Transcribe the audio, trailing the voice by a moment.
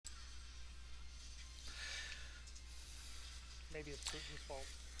maybe it's Putin's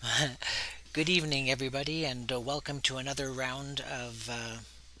fault. Good evening, everybody, and welcome to another round of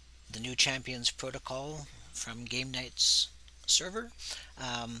the New Champions Protocol from Game Night's server.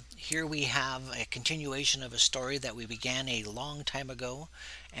 Here we have a continuation of a story that we began a long time ago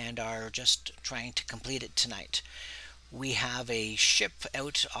and are just trying to complete it tonight. We have a ship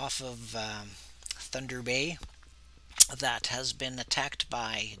out off of Thunder Bay that has been attacked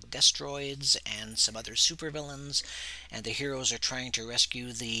by destroids and some other supervillains, and the heroes are trying to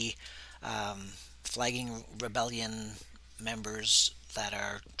rescue the flagging rebellion members that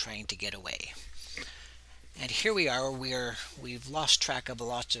are trying to get away. And here we are. We've lost track of a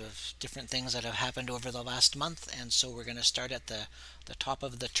lot of different things that have happened over the last month, and so we're going to start at the top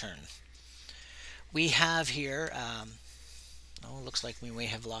of the turn. We have here. Oh, looks like we may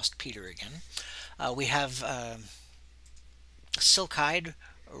have lost Peter again. We have Silkhide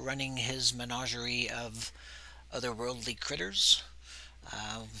running his menagerie of otherworldly critters.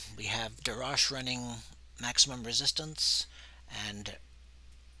 We have Darash running maximum resistance, and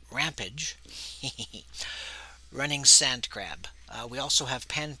Rampage running Sand Crab. We also have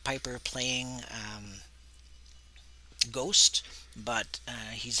Panpiper playing Ghost, but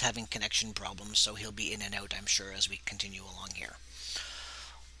he's having connection problems, so he'll be in and out, I'm sure, as we continue along here.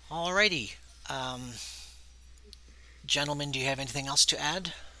 Alrighty. Um, Gentlemen, do you have anything else to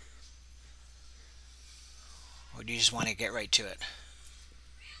add? Or do you just want to get right to it?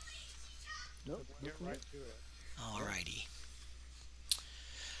 Nope, Let's get looking right it. to it. Yep. Alrighty.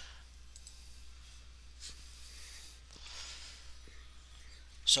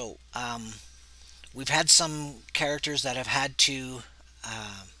 So, we've had some characters that have had to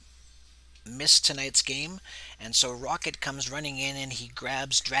miss tonight's game, and so Rocket comes running in and he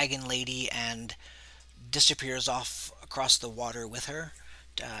grabs Dragon Lady and disappears off across the water with her,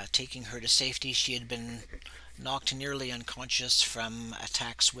 taking her to safety. She had been knocked nearly unconscious from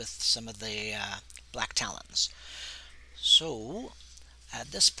attacks with some of the Black Talons. So,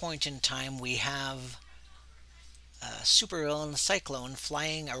 at this point in time, we have supervillain Cyclone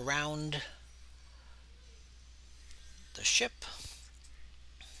flying around the ship,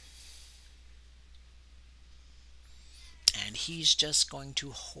 and he's just going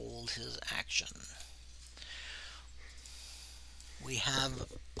to hold his action. We have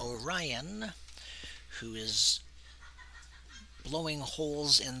Orion, who is blowing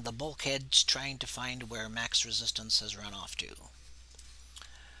holes in the bulkheads trying to find where max resistance has run off to.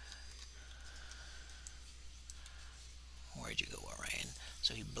 Where'd you go, Orion?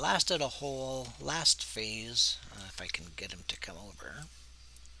 So he blasted a hole last phase. If I can get him to come over.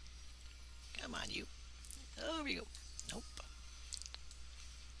 Come on, you. Over you go. Nope.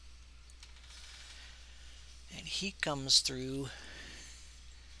 And he comes through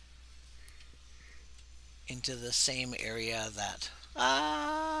into the same area that...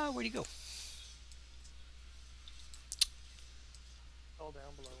 where'd he go? All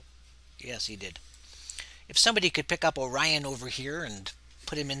down below. Yes, he did. If somebody could pick up Orion over here and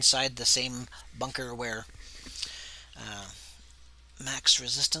put him inside the same bunker where uh, max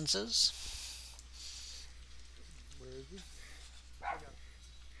resistance is. Where is he? I got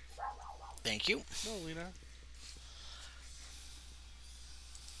Thank you. No, Lena.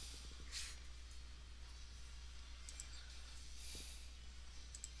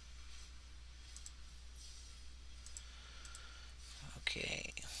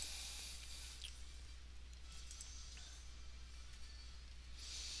 Okay.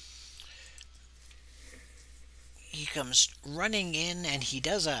 He comes running in and he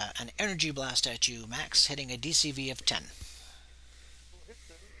does an energy blast at you, Max, hitting a DCV of 10. hits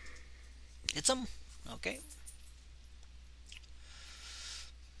him. Hits him? Okay.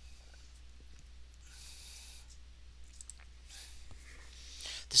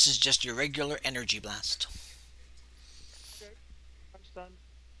 This is just your regular energy blast. Okay. I'm stunned.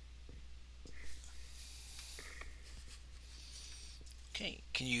 Okay,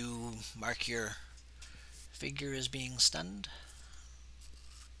 can you mark your figure as being stunned?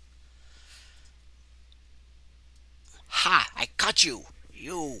 Ha! I caught you!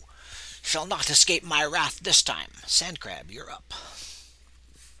 You shall not escape my wrath this time. Sandcrab, you're up.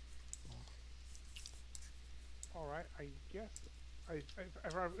 All right. I guess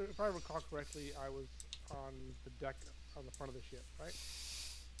if I recall correctly, I was on the deck on the front of the ship, right?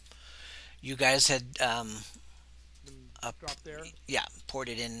 You guys had Been up, dropped there. yeah, poured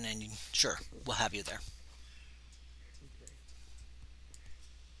it in, and sure, we'll have you there. Okay.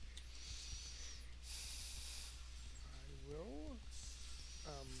 I will.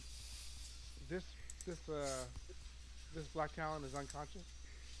 Um. This this uh this Black Talon is unconscious.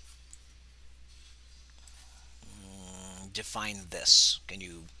 define this. Can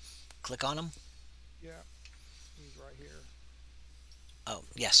you click on him? Yeah, he's right here. Oh,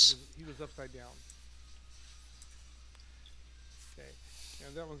 He yes. was he was upside down. Okay,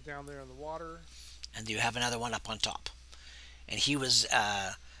 and that one's down there in the water. And you have another one up on top. And he was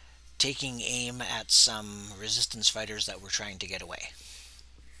taking aim at some resistance fighters that were trying to get away.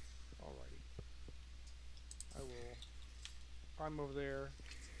 Alrighty, I will climb over there.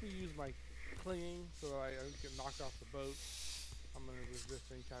 We use my clinging so that I don't get knocked off the boat. I'm going to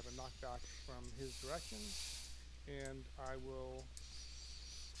resist any type of knockback from his direction, and I will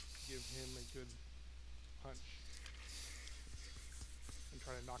give him a good punch and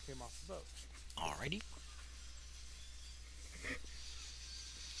try to knock him off the boat. Alrighty.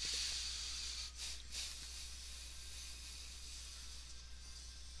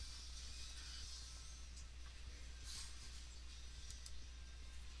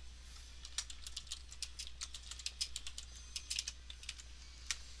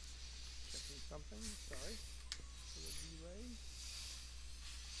 Checking something. Sorry for the delay.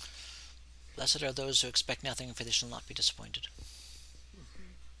 Blessed are those who expect nothing, for they shall not be disappointed.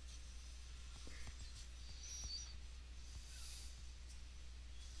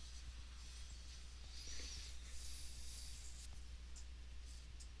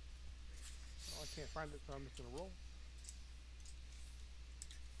 Well, I can't find it, so I'm just going to roll.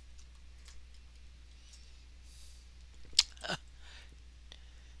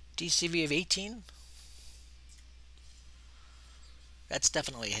 DCV of 18? That's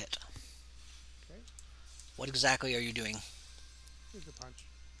definitely a hit. Okay, What exactly are you doing? here's a punch.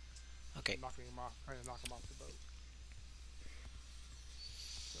 Okay. I'm knocking him off, trying to knock him off the boat.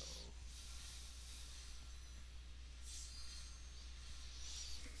 So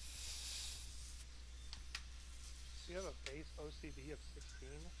Do you have a base OCV of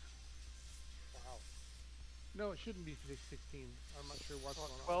 16? Wow. no, it shouldn't be 16. I'm not sure what's Well,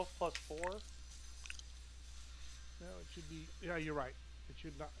 going on. 12 plus 4? No, it should be. Yeah, you're right. It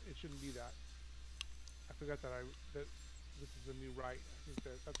should not. It shouldn't be that. I forgot that this is a new right. I think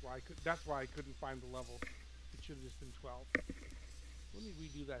that's why I could. That's why I couldn't find the level. It should have just been 12. Let me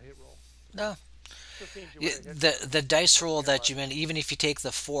redo that hit roll. No. Just means you Yeah, would have hit the dice the roll that you realize. meant, even if you take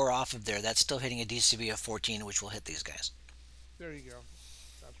the 4 off of there, that's still hitting a DCV of 14, which will hit these guys. There you go.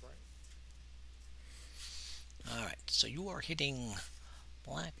 That's right. Alright, so you are hitting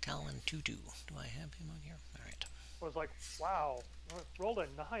Black Talon 2-2. Do I have him on here? Alright. Was like, wow. I rolled a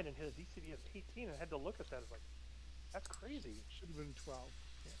 9 and hit a DCV of 18 and had to look at that. It's like, that's crazy. Should have been 12.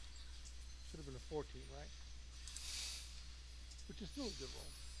 Yeah. Should have been a 14, right? Which is still a good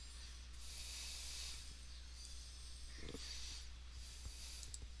roll.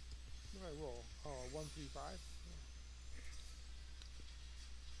 What did I roll? Oh, 135. Yeah.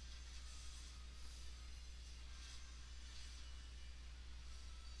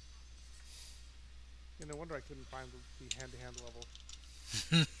 Yeah, no wonder I couldn't find the hand-to-hand levels.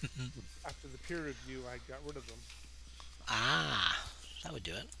 After the peer review, I got rid of them. Ah, that would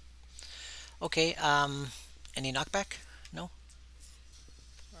do it. Okay, any knockback? No?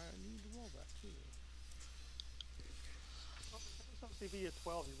 I need to roll that too. Well, base OCV at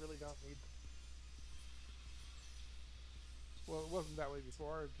 12, you really don't need. Well, it wasn't that way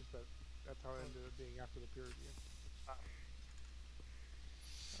before. It's just that that's how it ended up being after the peer review.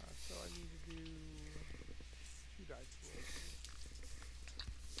 Uh, So I need to do 2 dice rolls.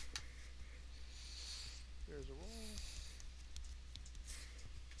 There's a roll.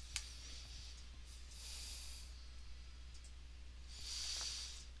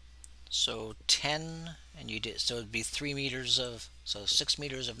 So 10, and you did, so it'd be 3 meters of, so 6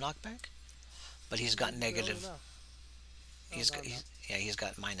 meters of knockback? But he's got No, negative, enough. No, he's not got, enough. yeah, he's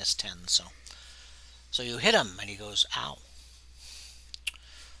got minus 10, so. So you hit him, and he goes, ow.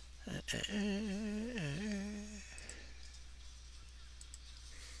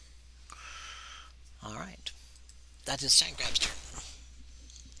 Alright. That is Sandcrab's turn.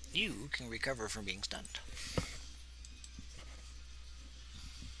 You can recover from being stunned.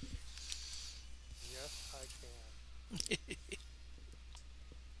 yes, I can.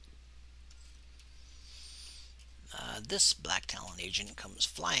 This Black Talon agent comes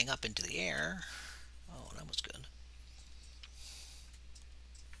flying up into the air. Oh, that was good.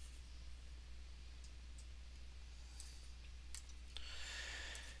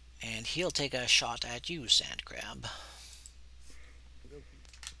 And he'll take a shot at you, Sandcrab. Okey-dokey.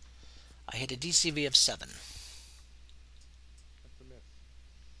 I hit a DCV of 7. That's a miss.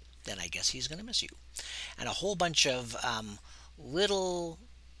 Then I guess he's going to miss you. And a whole bunch of little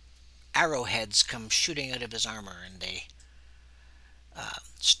arrowheads come shooting out of his armor, and they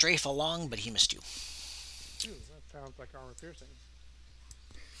strafe along, but he missed you. Ooh, that sounds like armor piercing.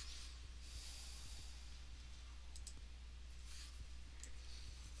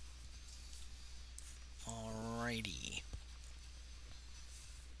 Alrighty.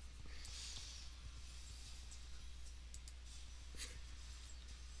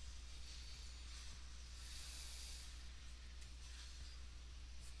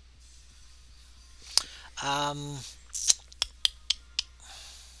 Um,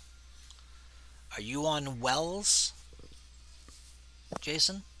 are you on Wells,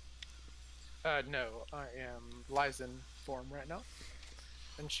 Jason? No, I am Lysen form right now,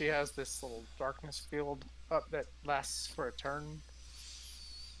 and she has this little darkness field up that lasts for a turn.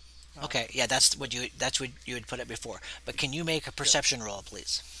 Okay, yeah, that's what you had put it before. But can you make a Yeah, perception roll,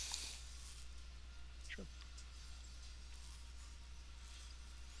 please? sure.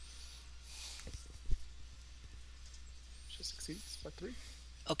 She succeeds by 3.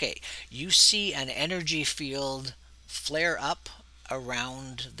 Okay, you see an energy field flare up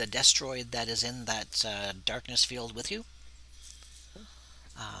around the destroid that is in that darkness field with you, Okay.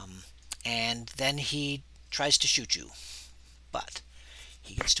 um, and then he tries to shoot you, but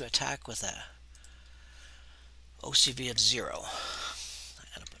he gets to attack with a OCV of 0. I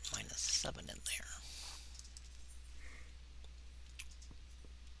gotta put -7 in there.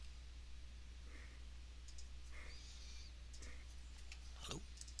 Hello?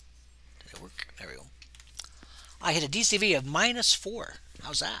 Did it work? There we go. I hit a DCV of -4.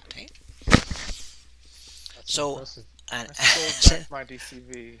 How's that, hey? That's So, impressive. and I scrolled back my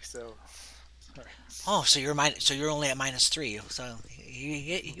DCV, so sorry. oh, so you're only at -3. So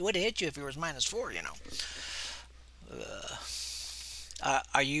he would have hit you if he was -4. You know.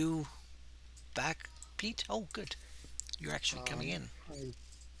 Are you back, Pete? Oh, good. You're actually coming in. I'm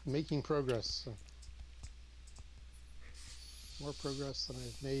making progress. More progress than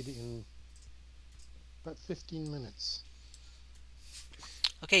I've made in about 15 minutes.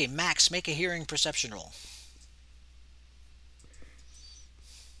 Okay, Max, make a hearing perception roll.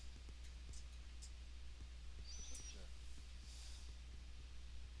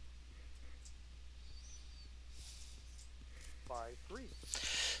 By 3.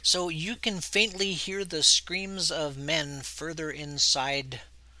 So you can faintly hear the screams of men further inside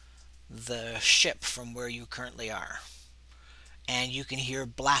the ship from where you currently are. And you can hear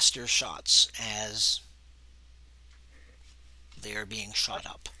blaster shots as they are being shot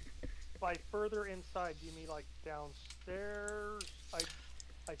up. By further inside, do you mean like downstairs?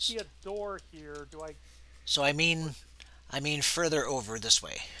 I see a door here. Do I? So I mean further over this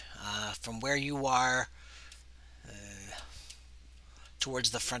way, from where you are,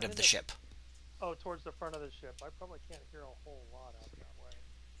 towards the front of the ship. Oh, towards the front of the ship. I probably can't hear a whole lot out that way.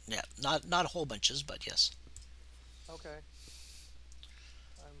 Yeah, not whole bunches, but yes. Okay.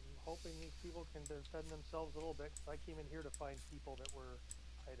 I'm hoping these people can defend themselves a little bit, because I came in here to find people that were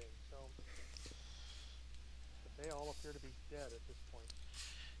hiding. So, but they all appear to be dead at this point.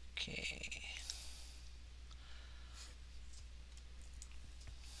 Okay.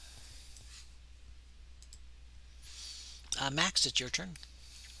 Max, it's your turn.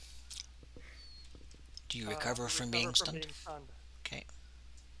 Do you recover from being stunned? Okay.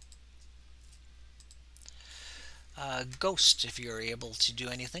 Ghost, if you're able to do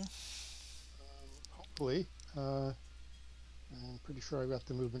anything. Hopefully. I'm pretty sure I got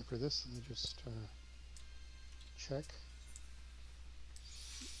the movement for this. Let me just check.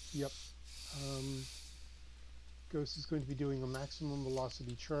 Yep. Ghost is going to be doing a maximum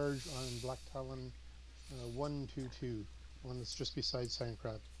velocity charge on Black Talon 122, one that's just beside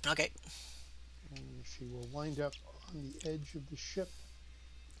Sandcrab. Okay. And she will wind up on the edge of the ship,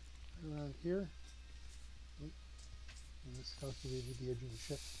 around here. And this calculated the edge of the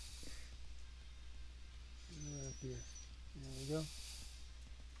ship. Around here. There we go.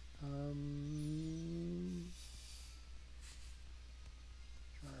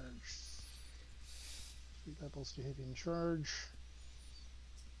 Charge. 3 levels to hit in charge.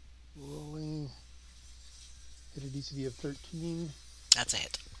 Rolling. Hit a DCV of 13. That's a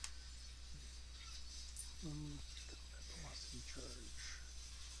hit. Velocity charge.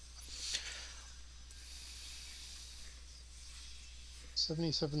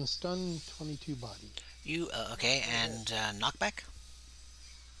 77 stun, 22 body. You okay? And knockback.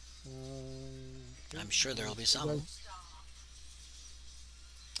 Okay. I'm sure there'll be some. Well,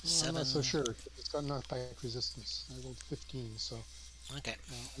 7. I'm not so sure. It's got knockback resistance. I rolled 15, so Okay.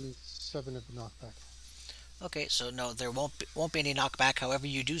 only 7 of the knockback. Okay, so no, there won't be any knockback. However,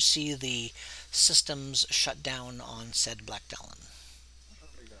 you do see the systems shut down on said Black Talon. There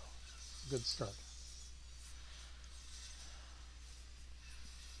we go. Good start.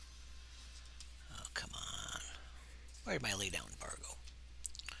 Oh, come on. Where'd my lay down bar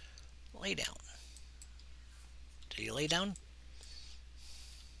go? Lay down. Did you lay down?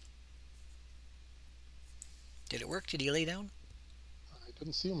 Did it work? Did he lay down? I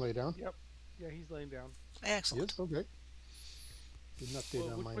didn't see him lay down. Yep. Yeah, he's laying down. Excellent. Yes, okay. Didn't update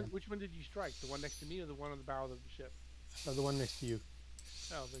Well, on my end. which one did you strike? The one next to me or the one on the bow of the ship? The one next to you.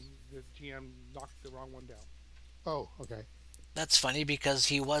 Oh, the GM knocked the wrong one down. Oh, okay. That's funny because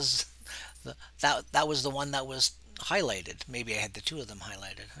he was that was the one that was highlighted. Maybe I had the two of them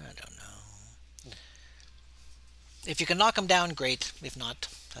highlighted. I don't know. If you can knock him down, great. If not,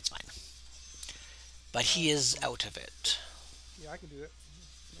 that's fine. But he is out of it. Yeah, I can do that.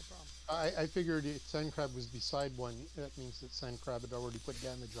 No problem. I figured if Sandcrab was beside one, that means that Sandcrab had already put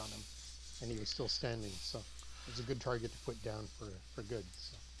damage on him, and he was still standing. So it was a good target to put down for good.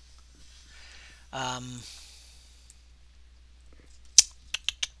 So.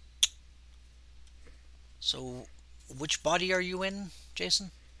 So, which body are you in,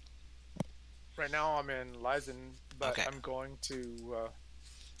 Jason? Right now I'm in Lysen, but Okay. I'm going to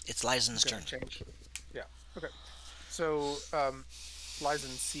It's Lysen's turn. change. Yeah. Okay. So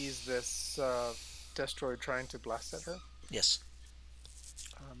Lysen sees this destroyer trying to blast at her. Yes.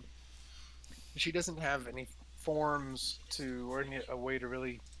 She doesn't have any forms or a way to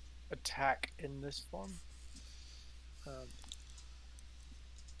really attack in this form.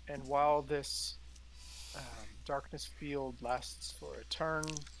 And while this darkness field lasts for a turn,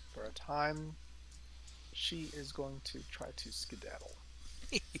 for a time, she is going to try to skedaddle.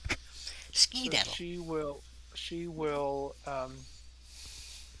 Skedaddle. So she will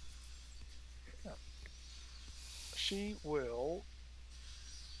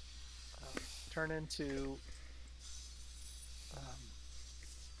turn into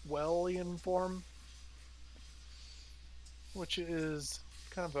Wellian form, which is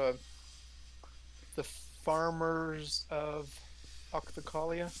kind of the farmers of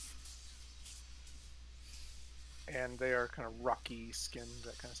Octacalia, and they are kind of rocky skinned,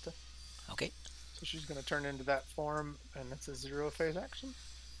 that kind of stuff. Okay. So she's going to turn into that form, and it's a 0 phase action.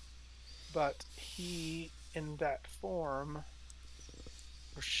 But he in that form,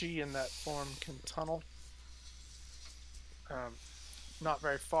 or she in that form, can tunnel. Not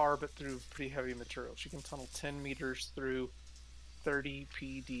very far, but through pretty heavy material. She can tunnel 10 meters through 30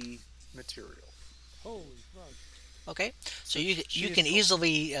 PD material. Holy fuck. Okay. So So you she can is-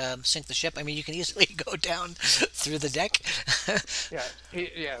 easily sink the ship. I mean, you can easily go down through the deck.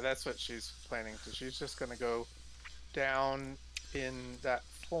 Yeah, that's what she's planning to. She's just going to go down in that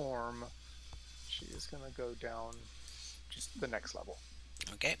form. She is going to go down just the next level.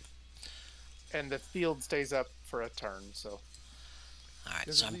 Okay. And the field stays up for a turn, so All right.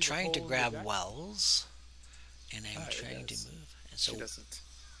 Does So it I'm leave a trying to hole in the grab deck? Wells, and I'm It trying to does. move. And she so doesn't.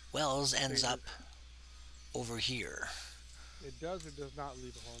 Wells ends Leave up over here. It does or does not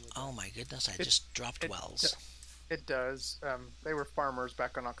leave a hole in the Oh deck? my goodness! I It- just dropped Wells. It does. They were farmers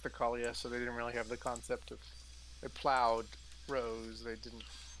back on Octacalia, so they didn't really have the concept of. They plowed rows. They didn't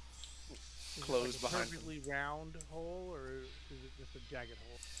Is close it like a behind them. perfectly round hole, or is it just a jagged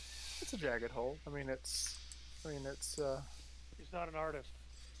hole? It's a jagged hole. I mean, it's. He's not an artist.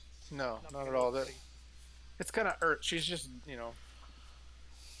 No, not Nothing at all. about That it's kind of earth. She's just,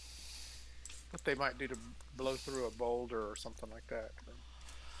 what they might do to blow through a boulder or something like that.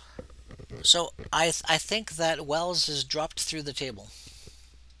 So I think that Wells is dropped through the table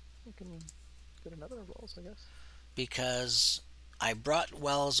We can get another rolls, I guess. because I brought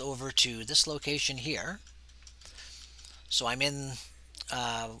Wells over to this location here. So I'm in.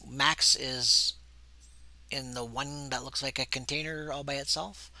 Max is in the one that looks like a container all by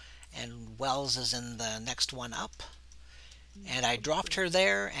itself, and Wells is in the next one up. And I dropped her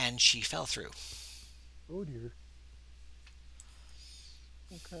there, and she fell through. Oh dear.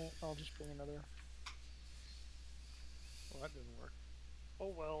 Okay, I'll just bring another. Well, that didn't work. Oh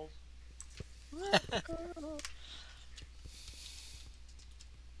Wells.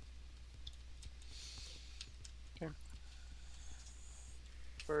 Okay.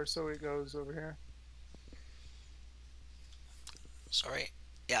 Where so it goes over here. Sorry.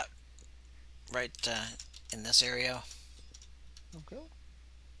 Yeah. Right in this area. Okay.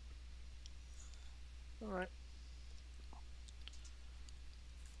 All right.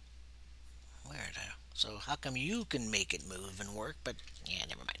 Where the? So how come you can make it move and work, but yeah,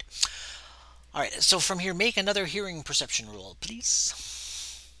 never mind. All right. So from here, make another hearing perception roll, please.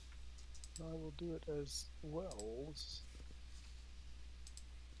 I will do it as Wells,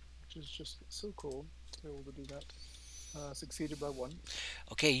 which is just so cool to be able to do that. Succeeded by 1.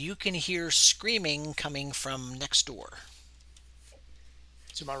 Okay, you can hear screaming coming from next door.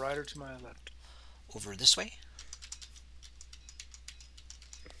 To my right or to my left? Over this way.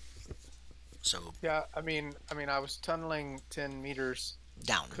 So Yeah, I mean, I was tunneling 10 meters.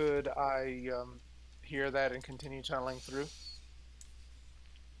 down. Could I hear that and continue tunneling through?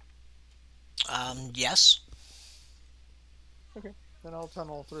 Yes. Okay, then I'll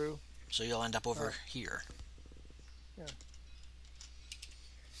tunnel through. So you'll end up over Uh, here. yeah.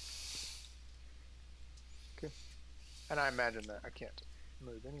 Okay. And I imagine that I can't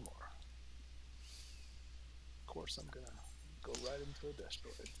move anymore. Of course, I'm gonna go right into a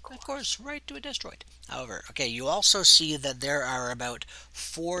destroid. Of course, right to a destroyed. However, okay, you also see that there are about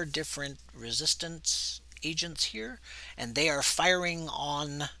 4 different resistance agents here, and they are firing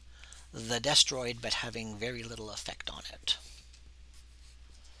on the destroyed but having very little effect on it.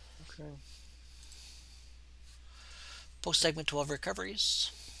 Okay. Post segment 12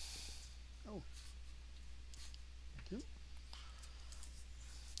 recoveries. Oh, thank you.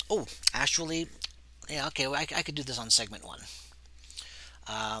 Oh, actually, yeah, okay, well, I could do this on segment 1.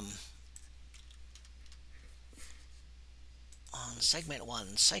 Um, on segment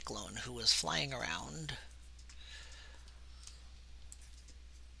 1, Cyclone, who was flying around,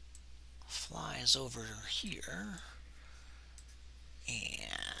 flies over here,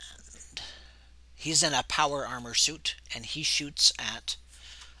 and he's in a power armor suit, and he shoots at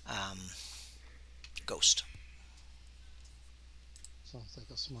Ghost. Sounds like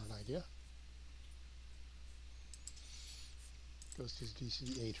a smart idea. Ghost is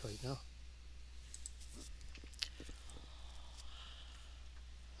DC 8 right now.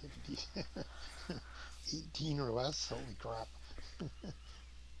 18 or less? Holy crap.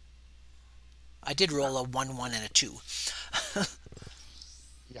 I did roll a 1, 1, and a 2.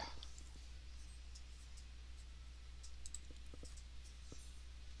 Yeah.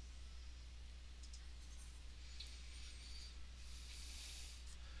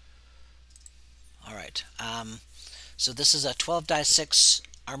 All right. So this is a 12 die 6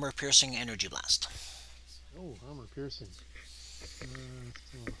 armor piercing energy blast. Oh, armor piercing. So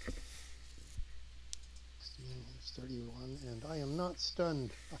 16 is 31, and I am not stunned.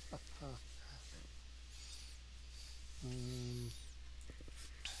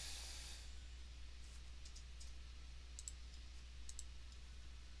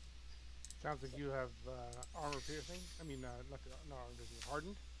 Sounds like you have armor piercing. I mean, not armor piercing,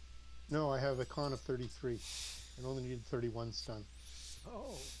 hardened. No, I have a con of 33 and only needed 31 stun.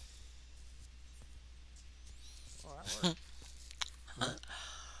 Oh. Well, that works.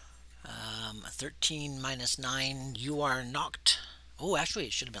 13 minus 9. You are knocked. Oh, actually,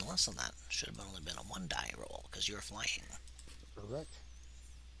 it should have been less than that. Should have only been a 1 die roll because you're flying. Correct.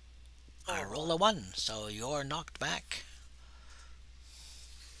 I roll a 1, so you're knocked back.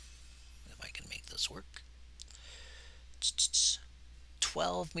 If I can make this work.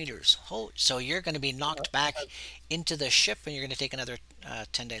 12 meters. Oh, so you're going to be knocked back into the ship, and you're going to take another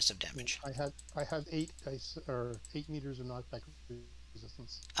 10 dice of damage. I have 8 dice or 8 meters of knockback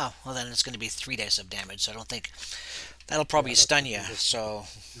resistance. Oh, well then it's going to be 3 dice of damage. So I don't think that'll probably stun you. So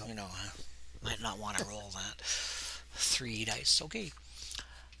you know, might not want to roll that. 3 dice. Okay.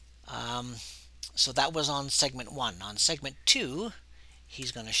 So that was on segment 1. On segment 2,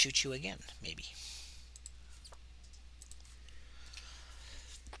 he's going to shoot you again, maybe.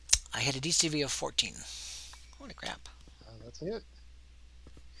 I hit a DCV of 14. Holy crap. That's it.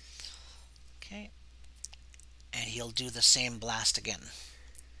 Okay. And he'll do the same blast again.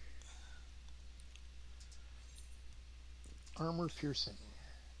 Armor piercing.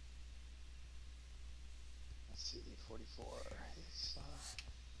 Let's see, 44 is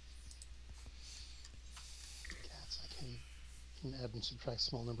cats. I can't even add and subtract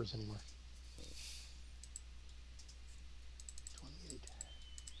small numbers anymore. 28.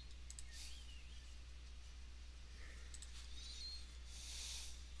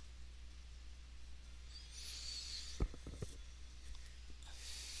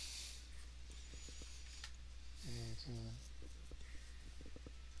 And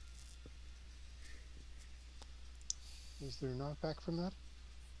is there knockback from that?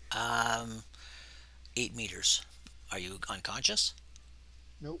 8 meters. Are you unconscious?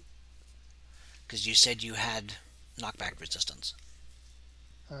 Nope. Because you said you had knockback resistance.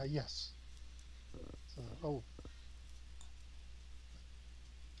 Yes. So, oh.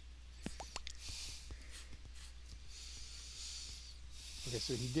 Okay,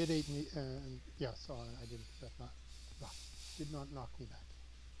 so he did 8 me. Yeah, so I didn't. Did not knock me back.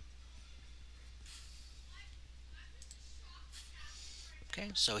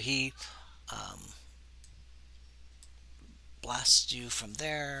 Okay, so he blasts you from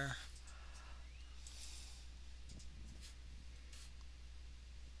there.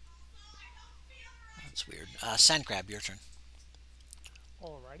 That's weird. Sand Crab, your turn.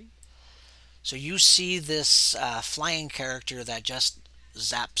 Alrighty. So you see this flying character that just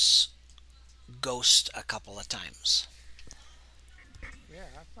zaps Ghost a couple of times. Yeah,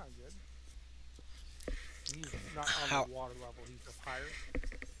 that's not good. He's not on the How? water level. He's up higher.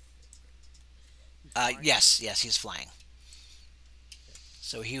 He's flying. Yes, yes, he's flying. Okay.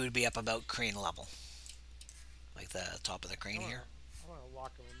 So he would be up about crane level, like the top of the crane here. I wanna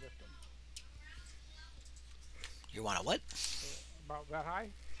lock him and lift him. You want to what? About that high.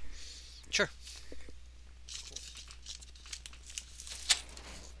 Sure. Cool.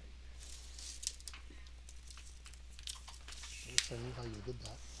 All right. I wish I knew how you did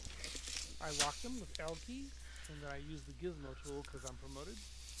that. I locked him with L key, and then I use the gizmo tool because I'm promoted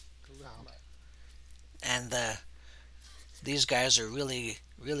to lift him Wow. up. And these guys are really,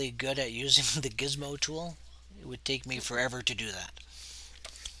 really good at using the gizmo tool. It would take me forever to do that.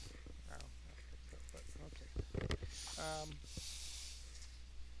 Oh, that's fixed up, but okay. Um,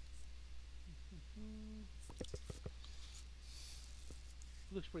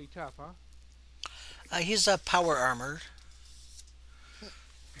 looks pretty tough, huh? He's a power armor.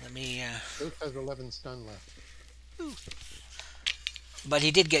 Let me. Ghost has 11 stun left. But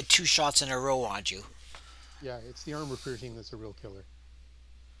he did get 2 shots in a row on you. Yeah, it's the armor piercing that's a real killer.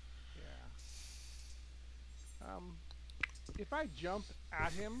 Yeah. If I jump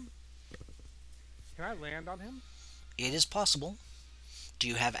at him, can I land on him? It is possible. Do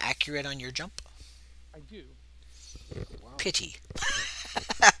you have accurate on your jump? I do. Wow. Pity.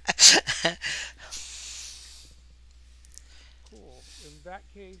 Cool. In that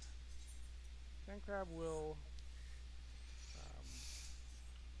case, Sandcrab will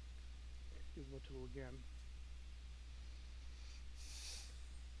gizmo tool again.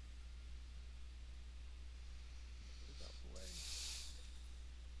 Get out the way.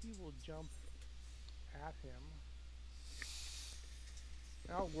 He will jump at him.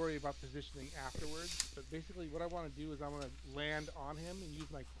 And I'll worry about positioning afterwards, but basically what I want to do is I want to land on him and use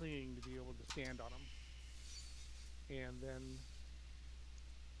my clinging to be able to stand on him. And then,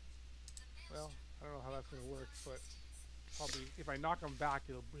 well, I don't know how that's going to work, but probably if I knock him back,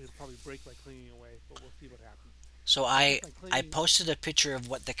 it'll probably break my clinging away, but we'll see what happens. So My I clinging, posted a picture of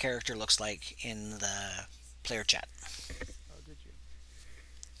what the character looks like in the player chat. oh, did you?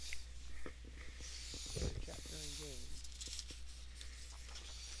 Chat during game.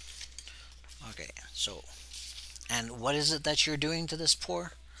 Okay, so and what is it that you're doing to this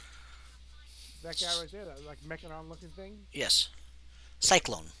poor? That guy right there, that like mechanon looking thing? Yes,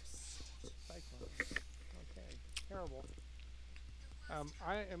 Cyclone. Cyclone. Okay, terrible.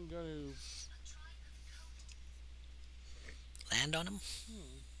 I am going to. Land on him.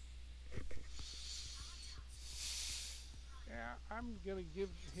 Yeah, I'm gonna give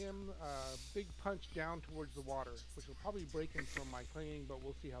him a big punch down towards the water, which will probably break him from my clinging, but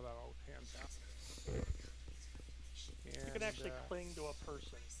we'll see how that all pans out. And, You can actually cling to a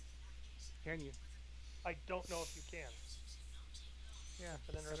person. Can you? I don't know if you can. Yeah.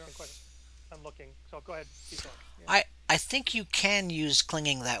 It's an interesting question. I'm looking. So go ahead. Keep going. Yeah. I think you can use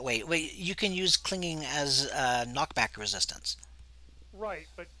clinging that way. Wait, you can use clinging as knockback resistance. Right,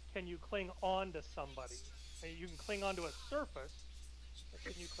 but can you cling on to somebody? I mean, you can cling onto a surface, but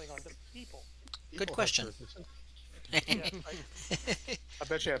can you cling onto people? Good People have question. surfaces. Yes, I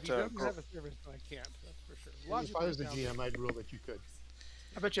bet you have If he to. doesn't have a service, I can't. That's for sure. A lot of If people I was the sound GM, I'd rule that you could.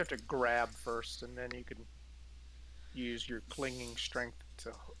 I bet you have to grab first, and then you can use your clinging strength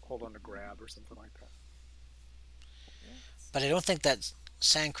to hold on to grab or something like that. But I don't think that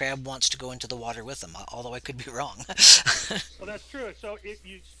Sand Crab wants to go into the water with them, although I could be wrong. well, that's true. So if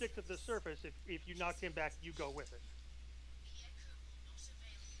you stick to the surface, if you knock him back, you go with it.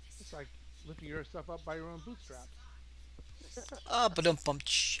 It's like lifting yourself up by your own bootstraps. But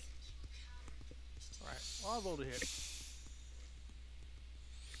All right. Well, I'll roll to hit.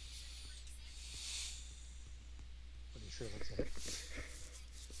 Pretty sure that's a hit.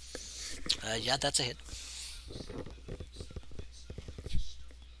 Yeah, that's a hit.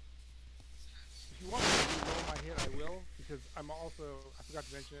 If you want me to re-roll my hit, I will, because I'm also, I forgot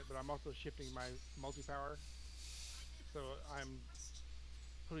to mention it, but I'm also shifting my multi-power. So I'm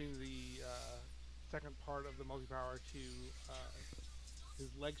putting the second part of the multi-power to his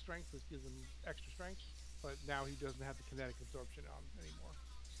leg strength, which gives him extra strength, but now he doesn't have the kinetic absorption on anymore.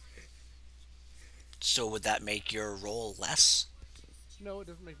 So would that make your roll less? No, it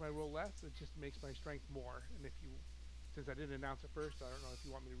doesn't make my roll less, it just makes my strength more. And if you, since I didn't announce it first, I don't know if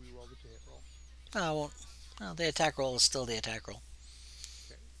you want me to re-roll the hit roll. I won't. Well, the attack roll is still the attack roll.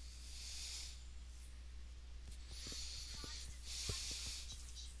 Okay.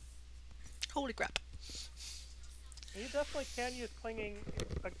 Holy crap. And you definitely can use clinging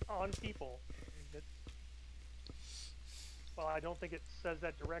on people. I mean, well, I don't think it says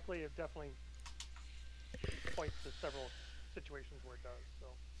that directly. It definitely points to several situations where it does. So,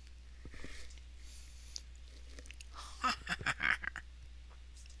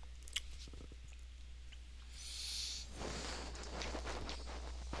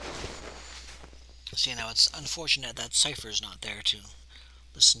 See, now it's unfortunate that Cypher's not there to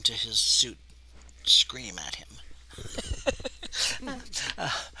listen to his suit scream at him.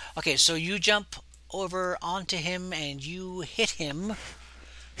 Okay, so you jump over onto him and you hit him.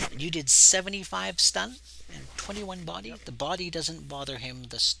 You did 75 stun and 21 body. yep. The body doesn't bother him.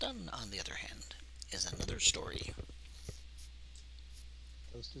 The stun, on the other hand, is another story.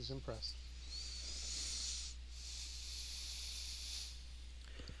 Ghost is impressed.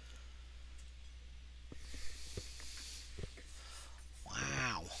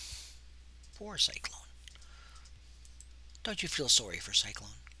 Wow. Poor Cyclone. Don't you feel sorry for Cyclone?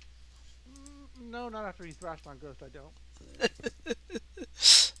 No, not after he thrashed on Ghost. I don't.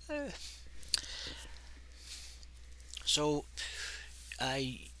 So,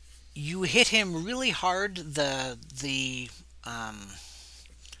 you hit him really hard. The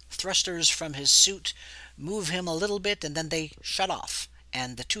thrusters from his suit move him a little bit, and then they shut off,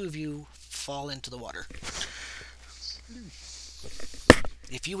 and the two of you fall into the water.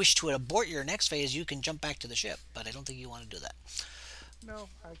 If you wish to abort your next phase, you can jump back to the ship, but I don't think you want to do that. No,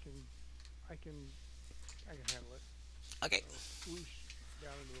 I can handle it. Okay. Swoosh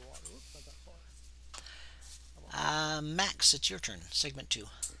down into the water. Whoops, not that far. Max, it's your turn. Segment 2.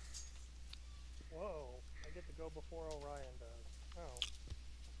 Whoa! I get to go before Orion does. Oh.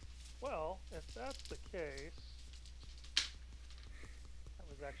 Well, if that's the case, I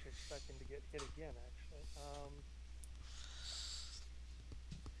was actually expecting to get hit again. Actually.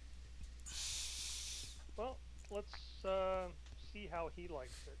 Well, let's see how he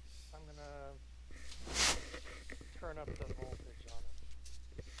likes it. I'm gonna turn up the voltage on him.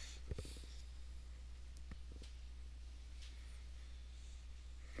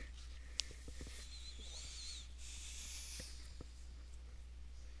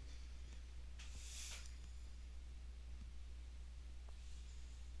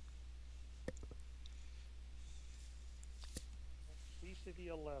 DCV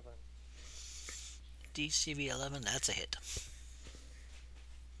 11. DCV 11, that's a hit.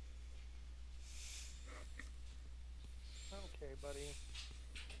 Okay, buddy.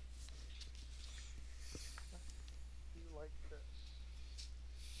 You like this?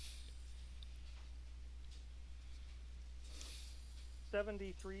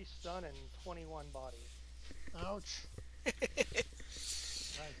 $73 stun and 21 body. Ouch. Nice.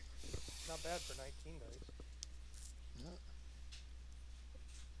 Not bad for 19 dice. Yeah.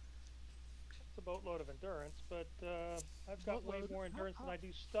 It's a boatload of endurance, but I've got way more endurance than I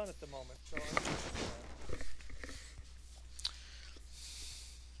do stun at the moment, so I'm used to that.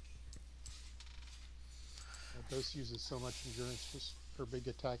 Ghost uses so much endurance just for big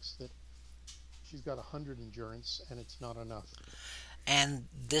attacks that she's got 100 endurance, and it's not enough. And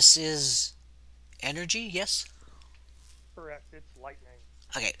this is energy, yes? Correct, it's lightning.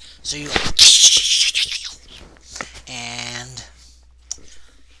 Okay, so you... And...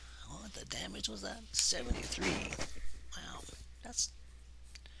 What the damage was that? 73. Wow. That's...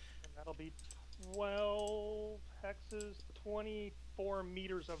 And that'll be 12 hexes, 24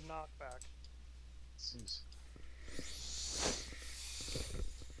 meters of knockback. Seems.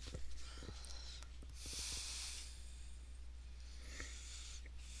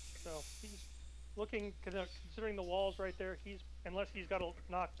 So he's looking, considering the walls right there, unless he's got a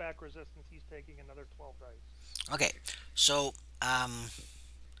knockback resistance, he's taking another 12 dice. Okay, so,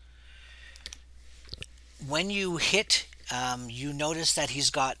 when you hit, you notice that he's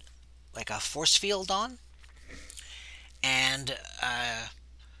got, like, a force field on, and,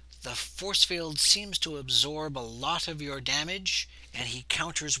 the force field seems to absorb a lot of your damage, and he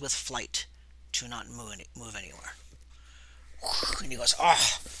counters with flight to not move anywhere. And he goes,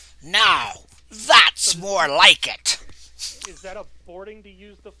 "Oh, now that's more like it." Is that aborting to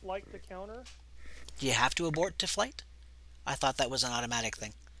use the flight to counter? Do you have to abort to flight? I thought that was an automatic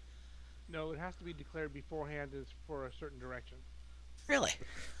thing. No, it has to be declared beforehand as for a certain direction. Really?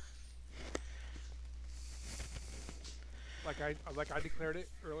 Like I declared it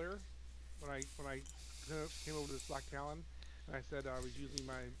earlier when I came over to this Black Talon, and I said I was using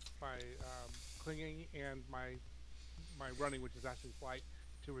my clinging and my running, which is actually flight,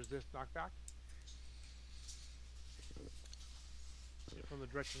 to resist knockback from the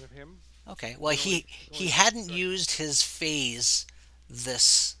direction of him. Okay. Well, he hadn't used his phase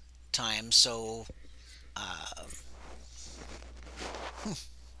this time, so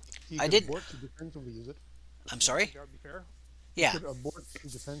You I could did. abort to defensively use it. I'm Yeah, I think sorry. that would be fair. You Yeah, could abort to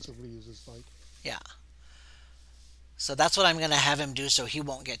defensively use his fight. yeah. So that's what I'm going to have him do, so he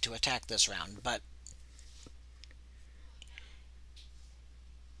won't get to attack this round. But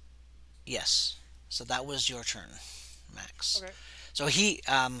yes, so that was your turn, Max. Okay. So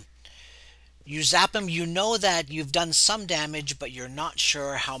you zap him. You know that you've done some damage, but you're not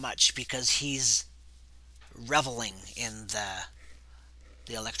sure how much because he's reveling in the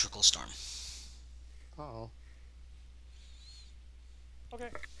electrical storm. Uh-oh. Okay.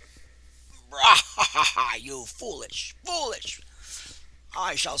 You foolish, foolish!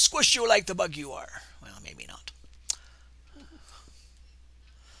 I shall squish you like the bug you are. Well, maybe not.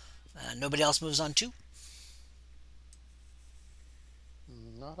 Nobody else moves on too.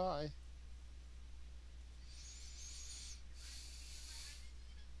 Not I.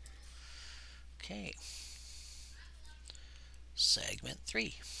 Okay. Segment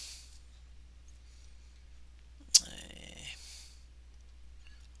 3.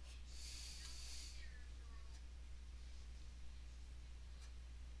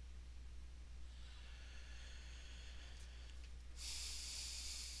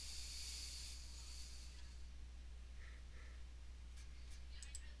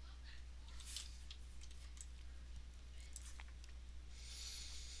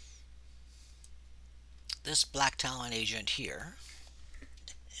 This Black Talon agent here.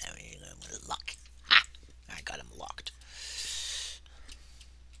 Lock. Ha! I got him locked.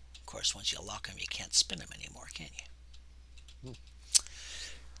 Of course, once you lock him, you can't spin him anymore, can you?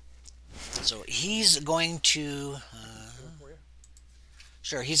 So he's going to. For you.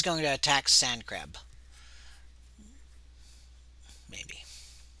 Sure, he's going to attack Sand Crab. Maybe.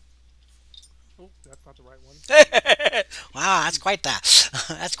 Oh, that's not the right one. Wow, that's quite the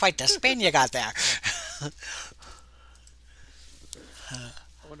that's quite the spin you got there.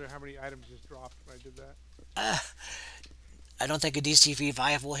 I wonder how many items just dropped when I did that. I don't think a DC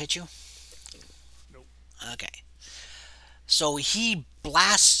V5 will hit you. Nope. Okay. So he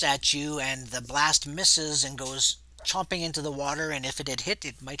blasts at you, and the blast misses and goes chomping into the water. And if it had hit,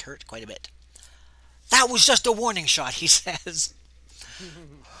 it might hurt quite a bit. That was just a warning shot, he says.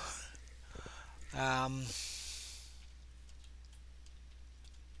 Um,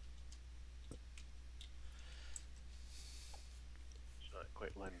 It's not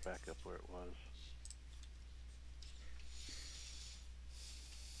quite lined back up where it was.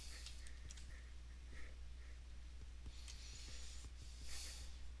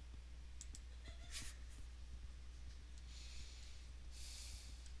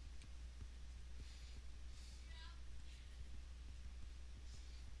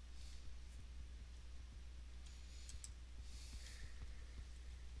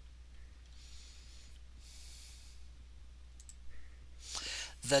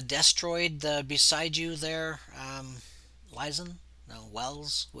 the Destroid beside you there, Lizen? No,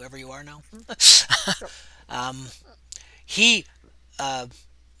 Wells, whoever you are now. um, he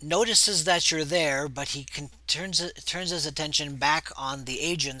notices that you're there, but he turns his attention back on the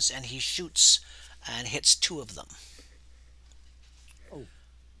agents, and he shoots and hits two of them, Oh,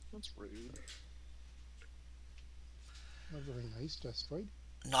 That's rude. not very nice, Destroid.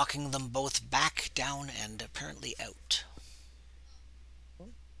 knocking them both back down and apparently out.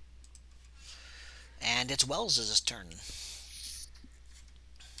 And it's Wells's turn.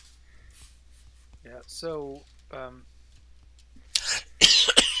 Yeah. So,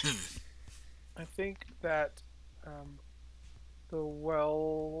 I think that the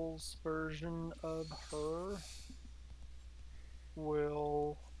Wells version of her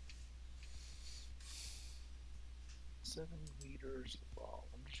will 7 meters long.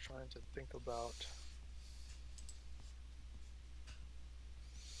 I'm just trying to think about.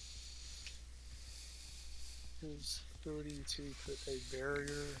 His ability to put a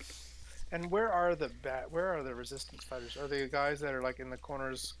barrier. And where are the resistance fighters? Are they guys that are like in the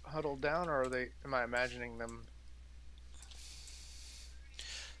corners huddled down, or are they? Am I imagining them?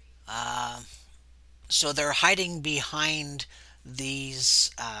 So they're hiding behind these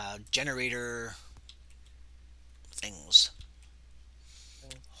generator things.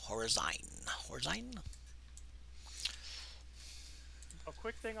 Horizon? A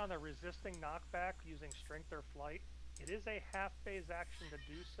quick thing on the resisting knockback using strength or flight. It is a half phase action to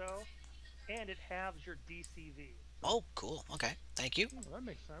do so, and it halves your DCV. Oh, cool. Okay, thank you. Oh, that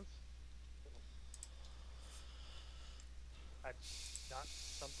makes sense. That's not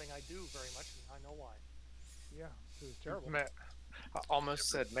something I do very much, and I know why. Yeah, it was terrible. I almost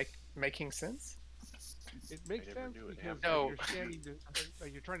said making sense. It makes I never sense knew it because happened. No. you're standing,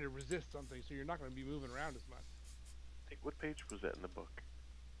 like you're trying to resist something, so you're not going to be moving around as much. What page was that in the book?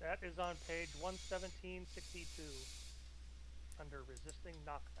 That is on page 11762 under resisting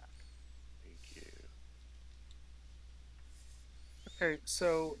knockback. Thank you. Okay,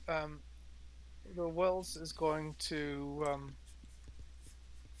 so the Wells is going to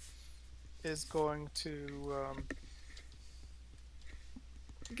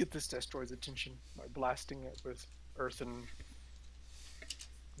get this destroyer's attention by blasting it with earth and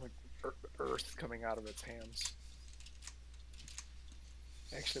like earth coming out of its hands.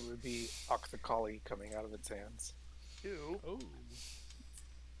 Actually, it would be Octhocali coming out of its hands. Ew. Oh.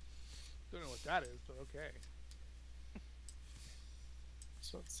 Don't know what that is, but okay.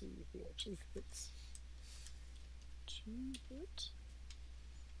 So let's see if he actually fits 2 hit.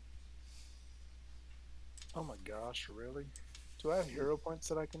 Oh my gosh, really? Do I have hero points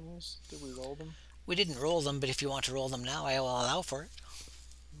that I can use? Did we roll them? We didn't roll them, but if you want to roll them now, I will allow for it.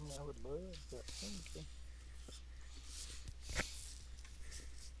 I would love that. Thank you.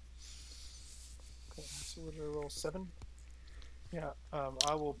 Okay, so what did I roll? 7? Yeah,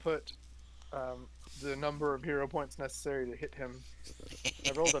 I will put the number of hero points necessary to hit him.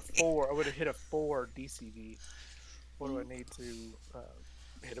 I rolled a 4. I would have hit a 4 DCV. What do I need to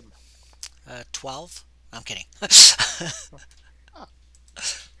hit him? 12? I'm kidding.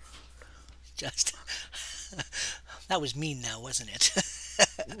 Just that was mean now, wasn't it?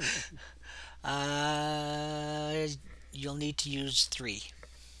 You'll need to use 3.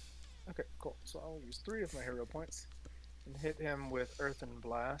 Okay, cool. So I'll use 3 of my hero points and hit him with Earth and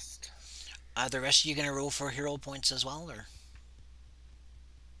Blast. Are the rest of you going to roll for hero points as well, or?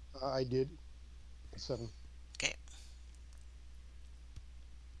 I did 7. Okay.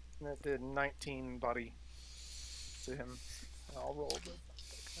 And that did 19 body to him. I'll roll the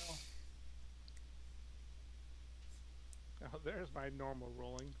now. Now, there's my normal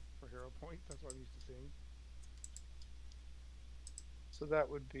rolling for hero points. That's what I'm used to seeing. So that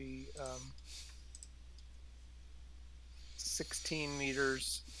would be 16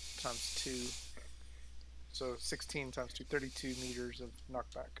 meters times 2. So 16 times 2, 32 meters of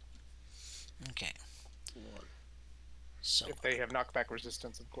knockback. Okay. So If they have knockback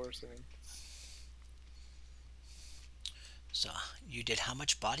resistance, of course. I mean, so you did how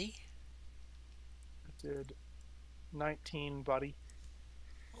much body? I did 19 body,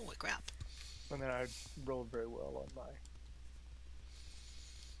 Holy crap. and then I rolled very well on my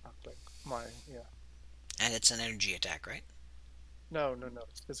knockback. Yeah. And it's an energy attack, right? No,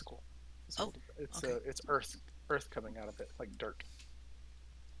 it's physical. Oh, It's okay. it's earth coming out of it like dirt.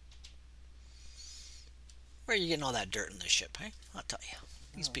 Where are you getting all that dirt in this ship, hey? I'll tell you.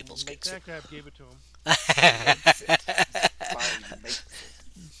 These people's That gigs. crab gave it to him.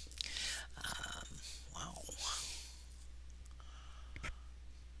 Wow.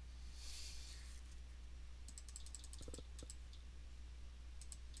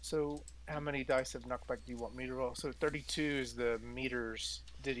 So how many dice of knockback do you want me to roll? So 32 is the meters.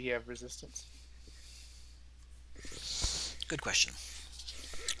 Did he have resistance? Good question.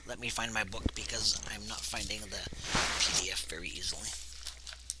 Let me find my book because I'm not finding the PDF very easily.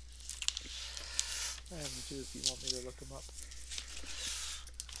 I have them too if you want me to look them up.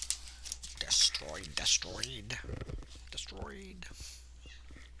 Destroyed.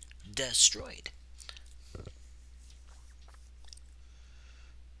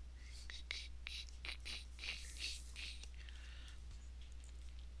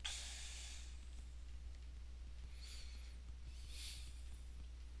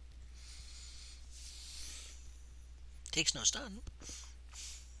 Takes no stun.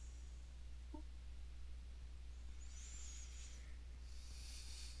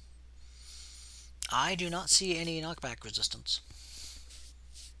 I do not see any knockback resistance.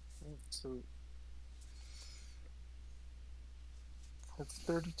 So that's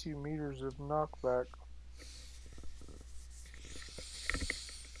 32 meters of knockback.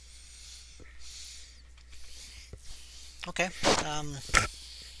 Okay.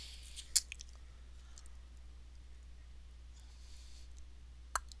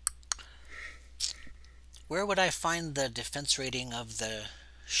 Where would I find the defense rating of the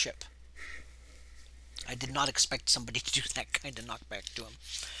ship? I did not expect somebody to do that kind of knockback to him.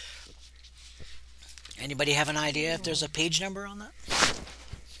 Anybody have an idea if there's a page number on that?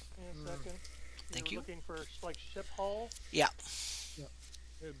 In a second. Thank you. Looking for like ship hull. Yeah. It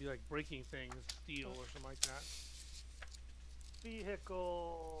would be like breaking things, steel or something like that.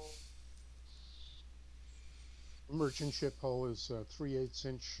 Vehicle. Merchant ship hull is 3/8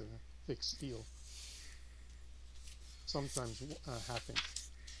 inch thick steel. Sometimes ½ inch.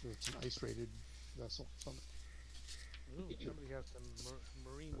 If it's an ice-rated vessel. Ooh, somebody has some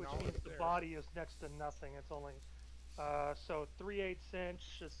marine Which knowledge means the there. body is next to nothing. It's only So 3/8 inch.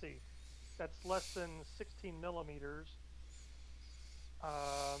 Let's see, that's less than 16 millimeters.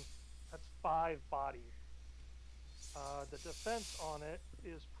 Um, that's 5 body. The defense on it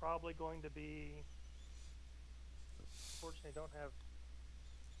is probably going to be. Unfortunately, I don't have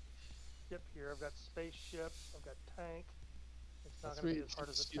ship here. I've got spaceship. I've got tank. It's A not going to be 3/8 as hard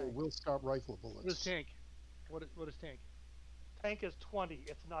as a steel tank. will stop rifle What is bullets. tank? What is tank? Tank is 20.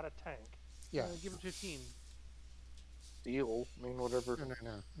 It's not a tank. Yeah. Give it 15. Steel. I mean, whatever. No, no,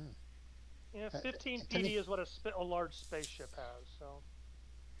 no. Yeah, Uh, 15 can PD is what a large spaceship has. So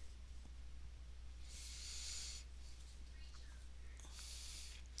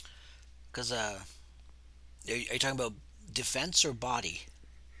Because are you talking about defense or body?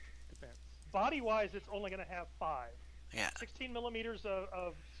 Defense. body-wise, it's only going to have 5. Yeah. 16 millimeters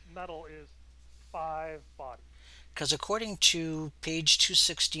of metal is 5 body. Because according to page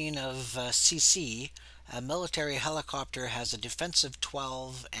 216 of CC, a military helicopter has a defense of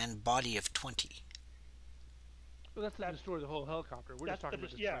 12 and body of 20. Well, that's to destroy the whole helicopter. We're just That's talking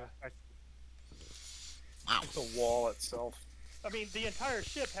about yeah. Wow. The wall itself. I mean, the entire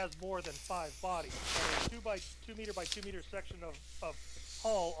ship has more than 5 bodies. So a 2 by 2 meter by 2 meter section of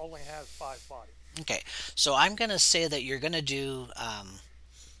hull only has 5 bodies. Okay, so I'm going to say that you're going to do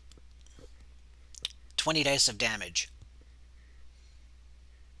 20 dice of damage.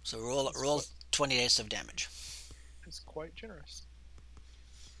 So roll 20 dice of damage. It's quite generous.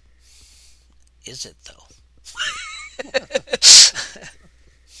 Is it though?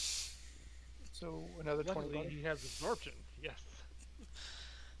 So another 20 Luckily, body. he has absorption. Yes.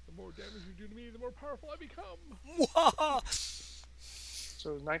 The more damage you do to me, the more powerful I become.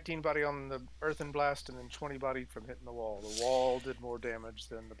 So 19 body on the earthen blast, and then 20 body from hitting the wall. The wall did more damage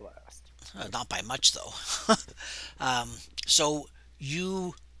than the blast. Not by much though. So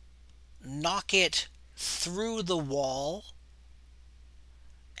you knock it through the wall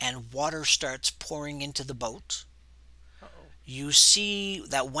and water starts pouring into the boat. Uh-oh. You see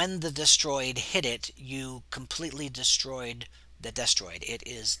that when the destroyed hit it, you completely destroyed the destroyed. It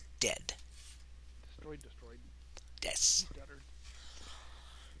is dead. Destroyed. Yes. Stuttered.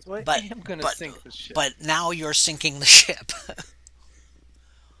 So I But- am going to but- sink the ship. But now you're sinking the ship.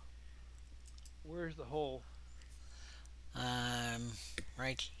 Where's the hole?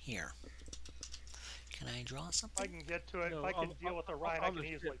 Right here. Can I draw If something? I can get to it, No, if I can deal with Orion, I on can the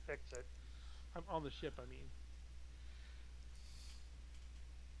easily ship. fix it. I'm on the ship, I mean.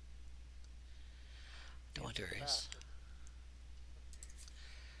 No wonder it is.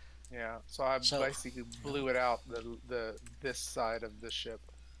 Yeah, so I So- basically blew it out this side of the ship.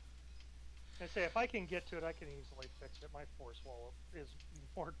 I say if I can get to it, I can easily fix it. My force wall is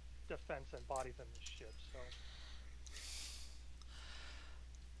more defense and body than the ship, so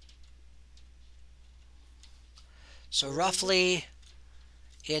So roughly,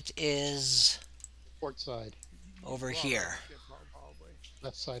 it is Port side, over Well, here. ship, probably.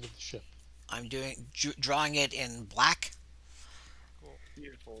 left side of the ship. I'm drawing it in black. Cool.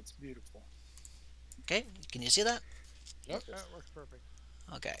 Beautiful, it's beautiful. Okay, can you see that? Yep. That works perfect.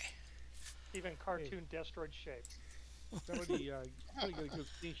 Okay. even cartoon destroyed shape. Somebody get a good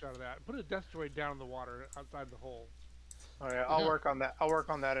screenshot of that. Put a destroid down in the water outside the hole. Oh yeah, I'll work on that. I'll work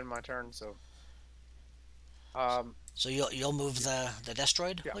on that in my turn. So, So you'll move the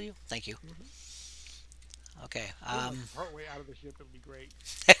destroid, Yeah. will you? Thank you. Okay. Part way out of the ship, it'll be great.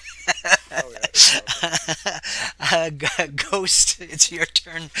 oh yeah, it's okay. Ghost, it's your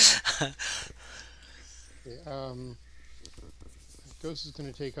turn. Okay, Ghost is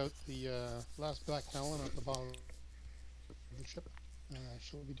going to take out the last Black Talon at the bottom of the ship.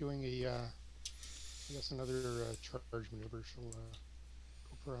 She'll be doing I guess another charge maneuver. She'll go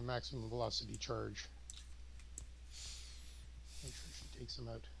for a maximum velocity charge. Make sure she takes him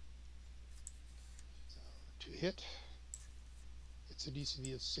out. So, to hit, it's a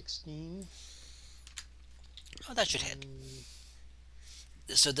DCV of 16. Oh, that should hit. and-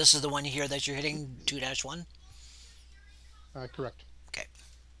 So this is the one here that you're hitting, 2-1? Correct. Okay.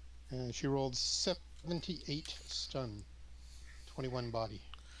 And she rolled 78 stun, 21 body.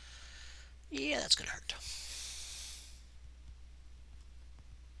 Yeah, that's gonna hurt.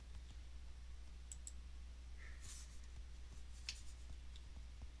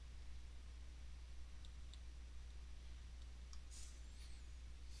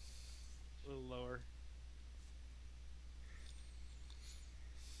 A little lower.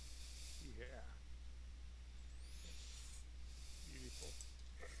 Yeah. Beautiful.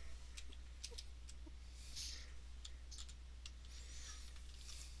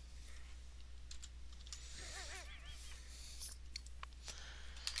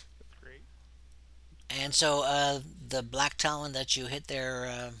 And so the black talon that you hit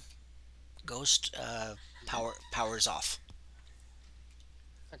there, ghost, powers off.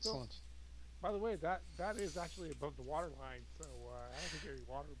 So, Excellent. by the way, that is actually above the water line, so I don't think there's any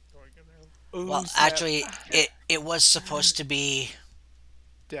water going in there. Ooh, Well, snap. actually, it was supposed to be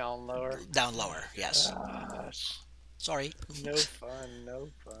Down lower. down lower. Yes. Gosh. Sorry. No fun, no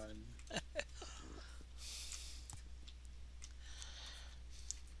fun.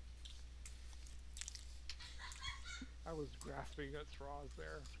 I was grasping at straws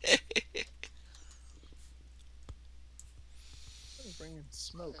there. I'm bringing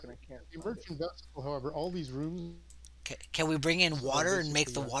smoke and I can't The find it. merchant vessel, however, all these rooms Can we bring in are water and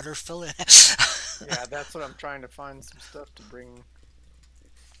make the basically water fill it? Yeah, that's what I'm trying to find some stuff to bring.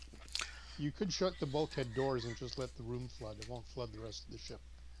 you could shut the bulkhead doors and just let the room flood. It won't flood the rest of the ship.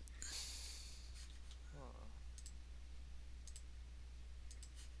 Huh.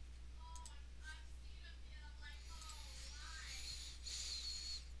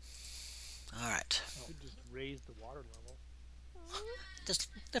 All right. Could just raise the water level. Just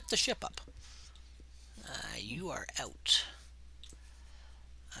lift the ship up. You are out.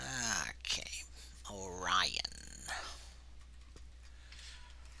 Okay. Orion.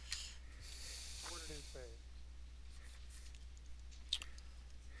 What did it say?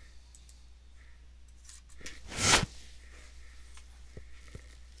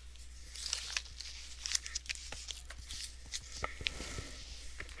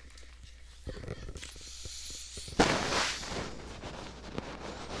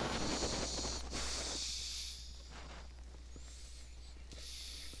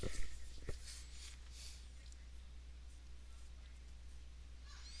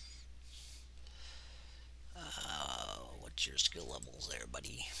 What's your skill levels there,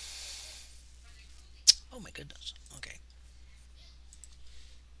 buddy? Oh my goodness. Okay.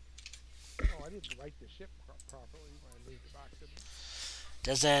 Oh, I didn't write the ship properly when I moved it back, didn't I?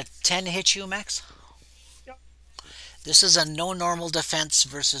 Does a 10 hit you, Max? Yep. This is a no normal defense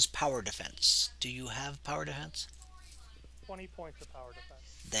versus power defense. Do you have power defense? 20 points of power defense.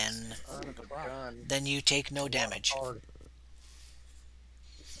 Then Son of a gun. you take no damage Hard.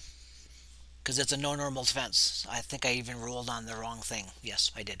 because it's a no normal defense. I think I even rolled on the wrong thing.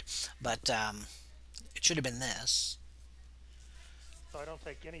 Yes, I did. But it should have been this. So I don't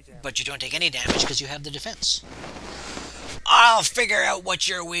take any damage. But you don't take any damage because you have the defense. I'll figure out what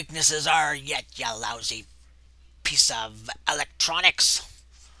your weaknesses are yet, you lousy piece of electronics.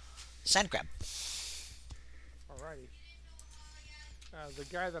 Sand crab. Alrighty. The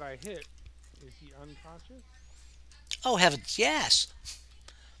guy that I hit, is he unconscious? Oh heavens, yes.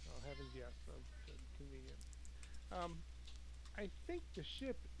 Oh, heavens, yes. So convenient. Um, I think the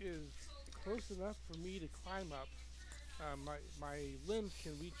ship is close enough for me to climb up. My limbs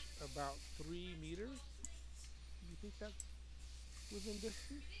can reach about 3 meters. Do you think that's within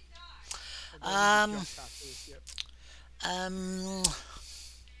distance? Or do I need to Um, jump past the ship? um,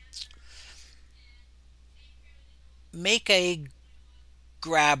 make a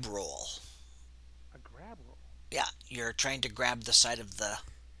grab roll. A grab roll. Yeah, you're trying to grab the side of the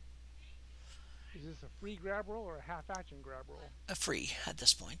Is this a free grab roll or a half action grab roll? free at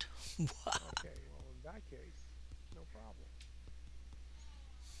this point. Okay, well in that case, no problem.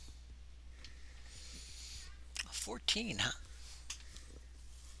 14, huh?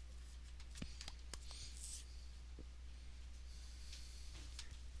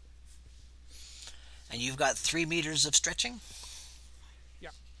 And you've got 3 meters of stretching?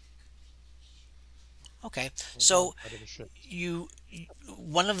 Yeah. Okay, Out so of the ship.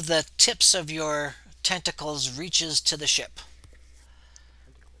 one of the tips of your tentacles reaches to the ship.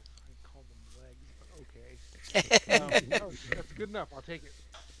 Tentacles. I call them legs, but okay. No, that's good enough. I'll take it.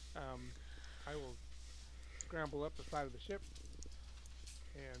 I will scramble up the side of the ship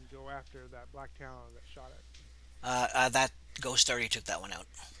and go after that black talon that shot at me. That ghost already took that one out.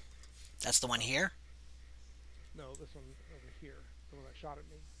 That's the one here? No, this one over here, the one that shot at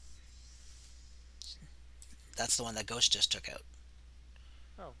me. That's the one that ghost just took out.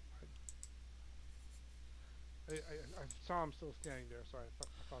 Oh, I saw him still standing there, so I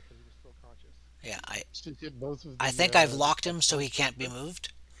thought that he was still conscious. Yeah, So hit both of I the, think I've the locked him so he platforms. can't be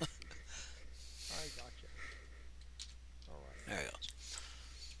moved. I gotcha. All right. There he goes.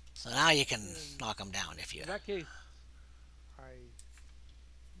 So now you can knock him down if you... In that case, I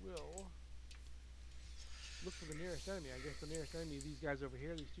will look for the nearest enemy. I guess the nearest enemy is these guys over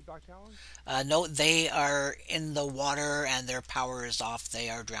here, these two black talons. No, they are in the water and their power is off. They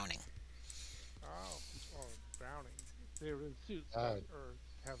are drowning. Oh, drowning. They're in suits Uh, or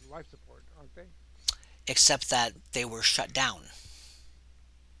have life support, aren't they? Except that they were shut down.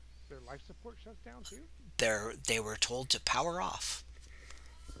 their life support shuts down too? They were told to power off.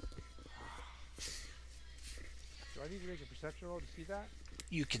 Do I need to make a perception roll to see that?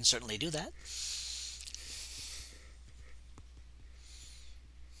 You can certainly do that.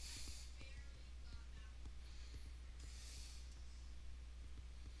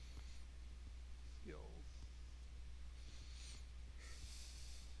 Skills.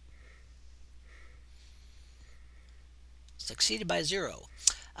 Succeeded by 0.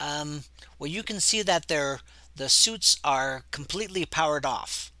 Well, you can see that the suits are completely powered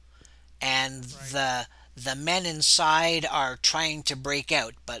off, and Right. the men inside are trying to break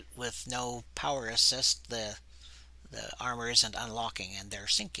out, but with no power assist, the armor isn't unlocking, and they're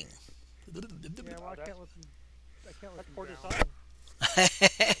sinking. Yeah. Well, That's I can't let that's them poor down. design.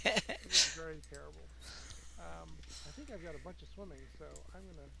 It is very terrible. I think I've got a bunch of swimming, so I'm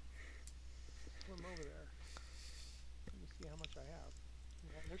gonna swim over there. Let me see how much I have.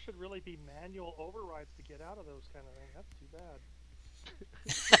 Man, there should really be manual overrides to get out of those kind of things. That's too bad.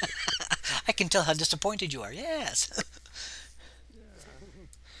 I can tell how disappointed you are. Yes. Yeah.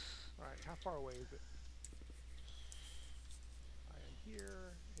 All right. How far away is it? I am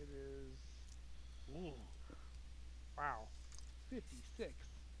here. It is. Ooh. Wow. 56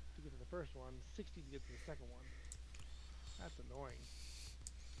 to get to the first one. 60 to get to the second one. That's annoying.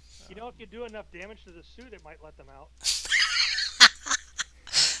 You know, if you do enough damage to the suit, it might let them out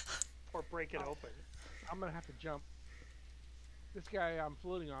or break it Oh, open. I'm gonna have to jump. This guy I'm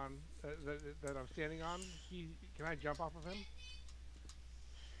floating on, that I'm standing on. Can I jump off of him?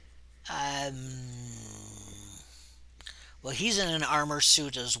 um, well, he's in an armor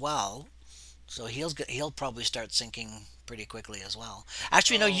suit as well, so he'll probably start sinking pretty quickly as well.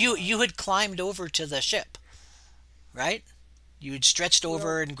 Actually, no, Oh my. you had climbed over to the ship, right? You had stretched Well,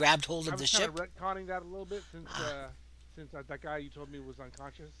 over and grabbed hold I of the was kind of ship. retconning that a little bit Ah, since that guy you told me was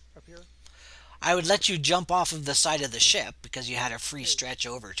unconscious up here. I would let you jump off of the side of the ship because you had a free Hey, stretch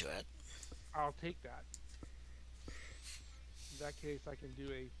over to it. I'll take that. In that case, I can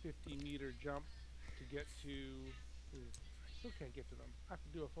do a 50-meter jump to get to. Ooh, I still can't get to them. I have to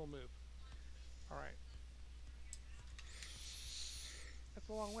do a full move. All right, that's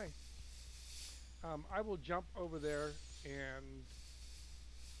a long way. I will jump over there, and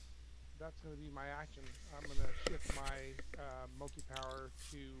that's going to be my action. I'm going to shift my multi-power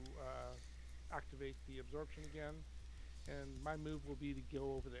to activate the absorption again, and my move will be to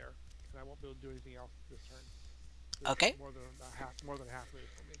go over there, and I won't be able to do anything else this turn. This is Okay. more than a half move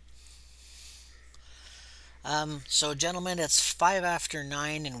for me. So, gentlemen, it's 5 after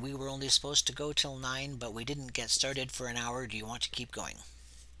 9, and we were only supposed to go till 9, but we didn't get started for an hour. Do you want to keep going?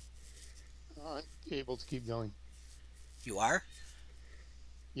 I'm able to keep going. You are?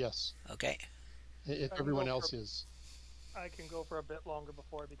 Yes, Okay. if I can go everyone for else is. I can go for a bit longer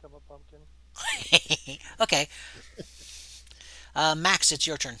before I become a pumpkin. Okay. Max, it's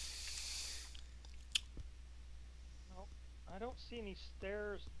your turn. No, I don't see any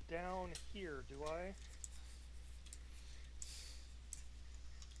stairs down here, do I?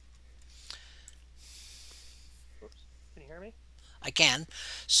 Oops. Can you hear me? I can.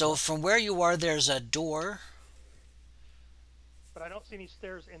 So, from where you are, there's a door. But I don't see any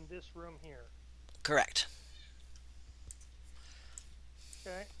stairs in this room here. Correct.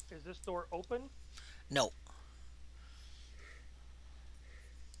 Okay. Is this door open? No.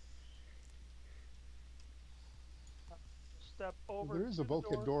 Step over There is a to the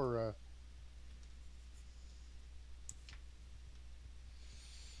bulkhead door. door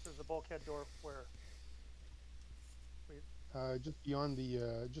There's a bulkhead door where? Wait. just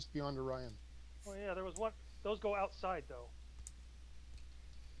beyond Orion. Oh yeah, there was one. Those go outside though.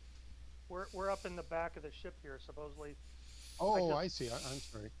 We're up in the back of the ship here, supposedly. I Oh, just I see. I'm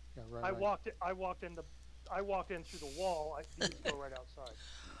sorry. Yeah, right, I right. walked it. I walked in through the wall. These go right outside.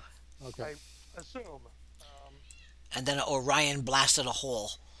 Okay. I assume. Um, And then Orion blasted a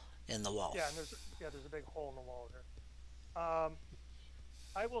hole in the wall. yeah, and there's a big hole in the wall there.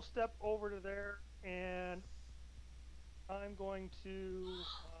 I will step over to there, and I'm going to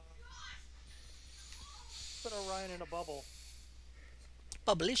put Orion in a bubble.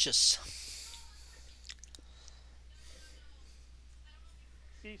 Bubblicious.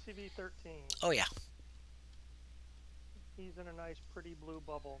 BCV 13. Oh, yeah. He's in a nice, pretty blue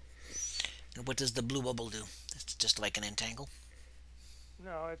bubble. And what does the blue bubble do? It's just like an entangle.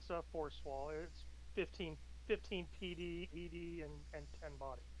 No, it's a force wall. It's 15 PD, ED, and 10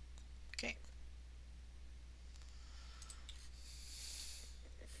 body. Okay.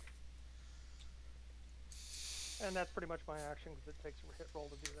 And that's pretty much my action because it takes a hit roll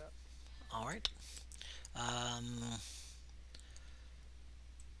to do that. All right. Um,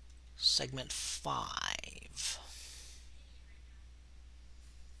 segment 5.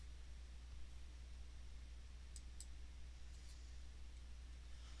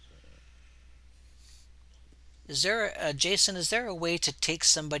 Is there, Jason, is there a way to take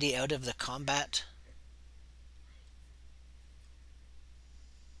somebody out of the combat?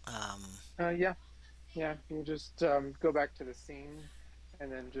 Yeah, yeah. You just go back to the scene, and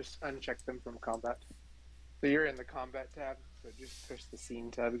then just uncheck them from combat. So you're in the combat tab, so just push the scene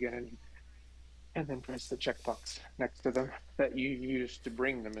tab again, and then press the checkbox next to them that you used to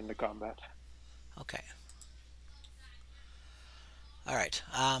bring them into combat. Okay. All right.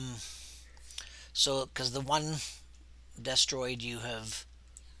 So, because the one destroyed you have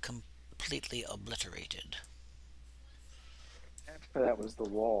completely obliterated. After that was the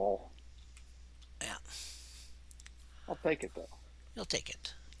wall. Yeah. I'll take it though. You'll take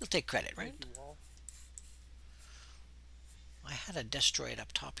it. You'll take credit, right? Thank you, Wall. I had a destroyed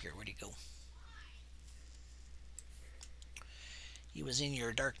up top here. Where'd he go? He was in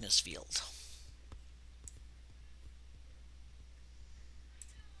your darkness field.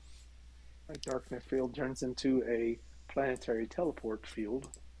 My darkness field turns into a planetary teleport field.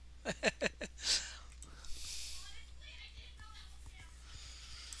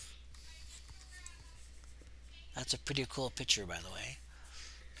 That's a pretty cool picture, by the way.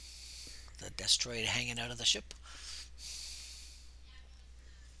 The destroyed hanging out of the ship.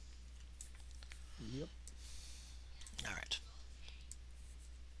 Yep. All right.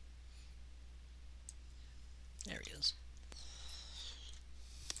 There he is.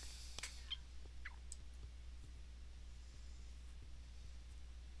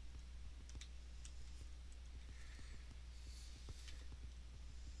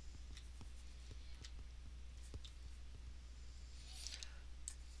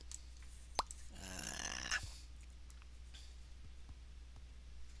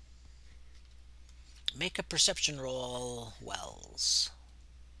 Make a perception roll, Wells.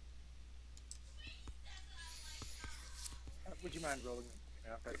 Would you mind rolling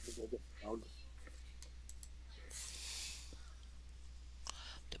it out?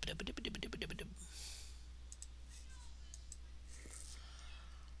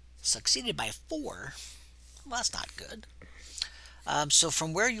 Succeeded by 4. Well, that's not good. So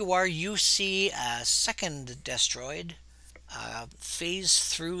from where you are, you see a second destroyed phase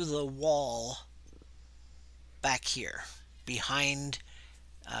through the wall back here. Behind,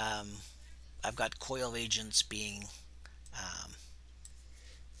 I've got coil agents being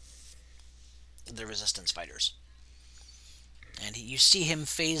the resistance fighters. And you see him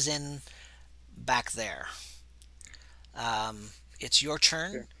phase in back there. It's your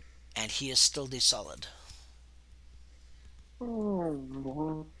turn, Okay. and he is still desolid.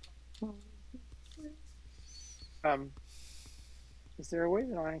 Is there a way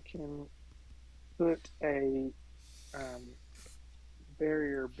that I can put a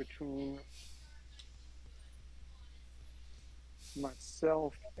barrier between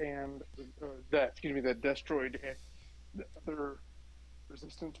myself and the destroyed and the other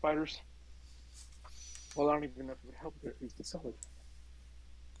resistance fighters? Well, I don't even know if it would help if he's desolid.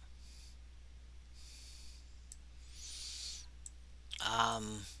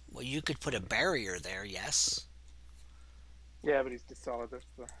 Well, you could put a barrier there, yes. Yeah, but he's desolid. That's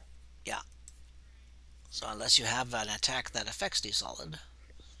the. Yeah. So unless you have an attack that affects desolid.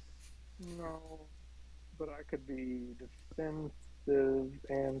 No, but I could be defensive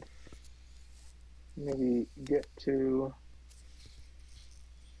and maybe get to.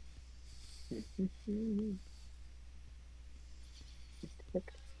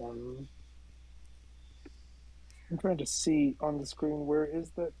 Detect them. I'm trying to see on the screen where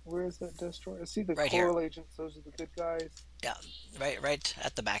is that destroyer? I see the Right coral agents. Those are the good guys. Yeah, right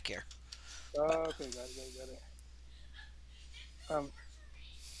at the back here. Okay, got it.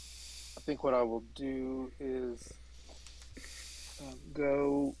 I think what I will do is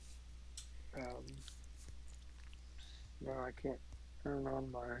go. No, I can't turn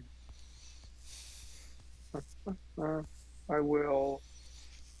on my. I will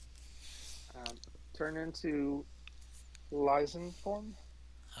turn into Lysen form,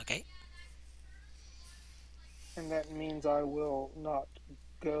 Okay. and that means I will not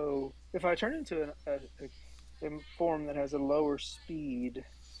go. If I turn into a form that has a lower speed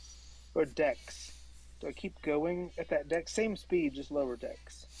or dex, do I keep going at that dex? Same speed, just lower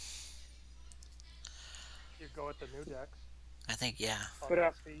dex. You go at the new decks. I think, yeah. But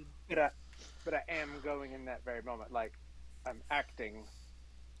I am going in that very moment. Like I'm acting.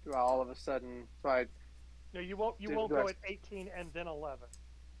 Do I all of a sudden? So I. No, you won't. You won't go at 18 and then 11.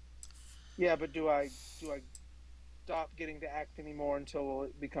 Yeah, but do I stop getting to act anymore until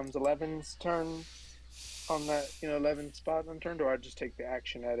it becomes 11's turn on that 11 spot unturned, or I just take the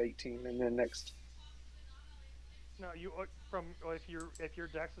action at 18 and then next. No, you from if your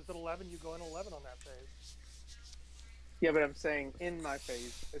dex is at 11, you go in 11 on that phase. Yeah, but I'm saying in my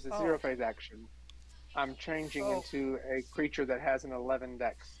phase as a zero phase action, I'm changing into a creature that has an 11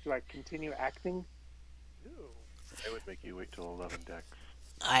 dex. Do I continue acting? Ooh. I would make you wait till 11 dex.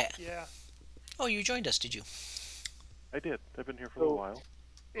 Yeah. Oh, you joined us, did you? I did. I've been here for a little while.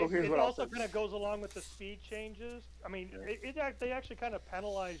 It also kind of goes along with the speed changes. I mean, Yeah. they actually kind of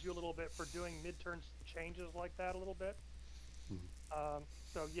penalize you a little bit for doing mid-turn changes like that a little bit.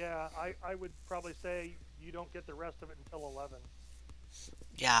 So yeah, I would probably say you don't get the rest of it until 11.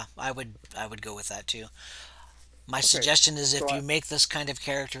 Yeah, I would go with that too. My suggestion is if you make this kind of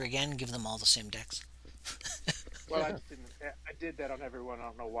character again, give them all the same decks. Well, I just didn't. I did that on everyone. I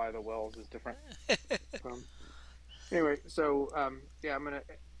don't know why the Wells is different. Anyway, so yeah,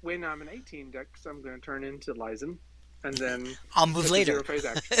 when I'm an 18 dex, I'm gonna turn into Lysen, and then I'll move later. Zero phase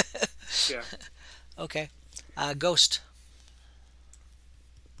action. Yeah. Okay. Ghost.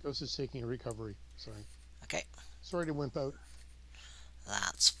 Ghost is taking a recovery. Sorry. Okay. Sorry to wimp out.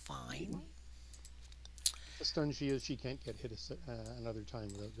 That's fine. The stun she is, she can't get hit another time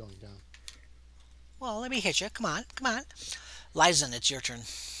without going down. Well, let me hit you. Come on, come on. Lysen, it's your turn.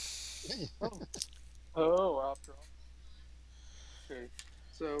 After all. Okay,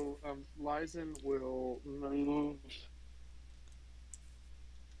 so Lysen will move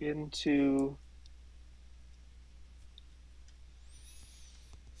into.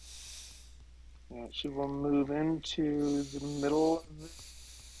 Yeah, she will move into the middle of the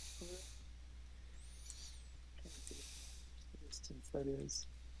distance that is.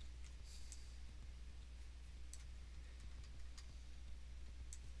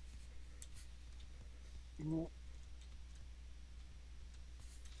 You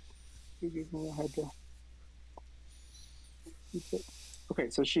give me a hydra. Okay,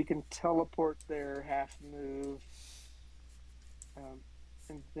 so she can teleport there, half move,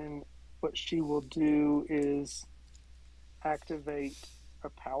 and then what she will do is activate a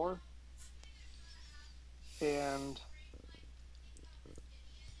power, and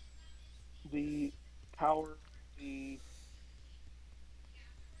the power,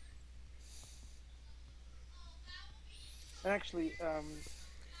 actually,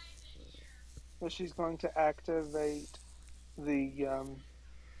 she's going to activate the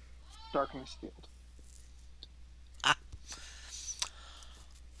darkness field.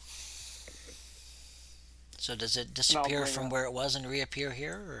 So does it disappear from where it was and reappear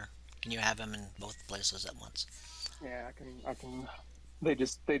here, or can you have them in both places at once? Yeah, I can. They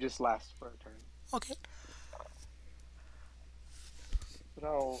just last for a turn. Okay. But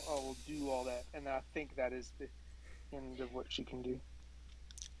I'll do all that, and I think that is the end of what she can do.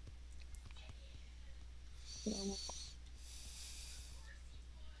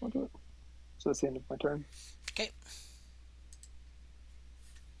 I'll do it. So that's the end of my turn. Okay.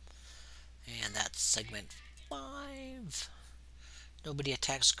 And that's segment 5. Nobody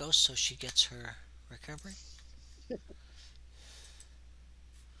attacks Ghost, so she gets her recovery. I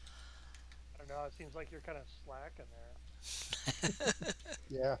don't know. It seems like you're kind of slacking there.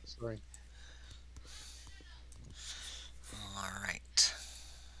 Yeah, sorry. All right.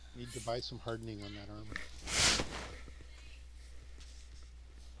 Need to buy some hardening on that armor.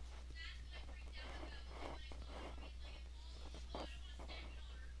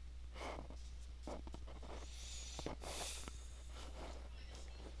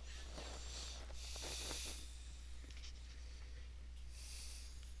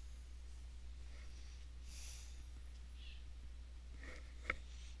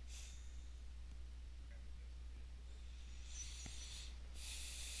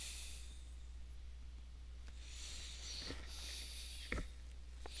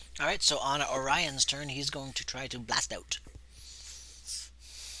 Alright, so on Orion's turn, he's going to try to blast out.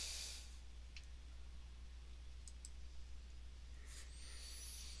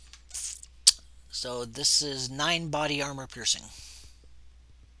 So this is 9 body armor piercing.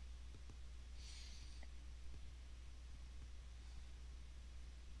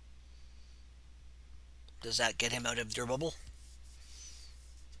 Does that get him out of your bubble?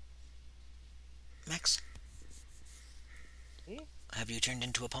 Max? Me? Have you turned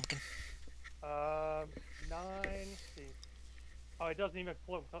into a pumpkin? 9. See. Oh, it doesn't even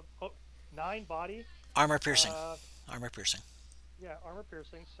float. 9 body. Armor piercing. Armor piercing. Yeah, armor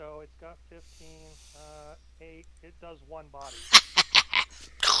piercing. So it's got 15. 8. It does 1 body.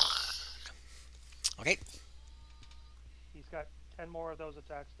 Okay. He's got 10 more of those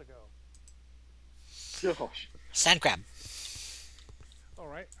attacks to go. Gosh. Sand crab. All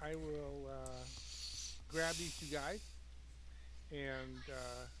right, I will grab these two guys, and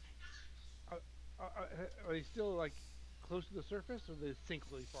are they still like close to the surface, or they sink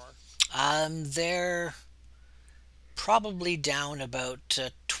really far? They're probably down about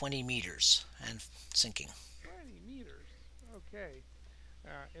 20 meters and sinking. 20 meters. Okay.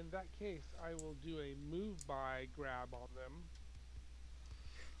 In that case, I will do a move by grab on them,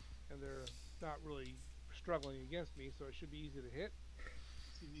 and they're not really struggling against me, so it should be easy to hit.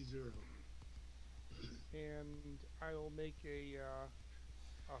 TV0. And I will make a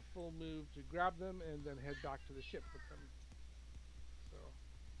full move to grab them and then head back to the ship with them. So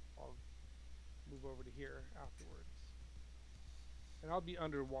I'll move over to here afterwards. And I'll be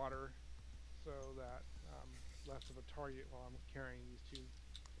underwater so that less of a target while I'm carrying these two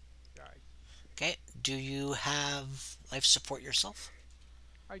guys. Okay, do you have life support yourself?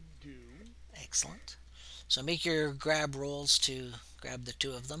 I do. Excellent. So make your grab rolls to grab the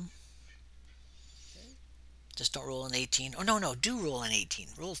two of them. Okay. Just don't roll an 18. Oh, no, no, do roll an 18.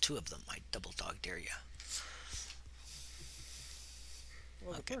 Roll two of them. I double dog dare you.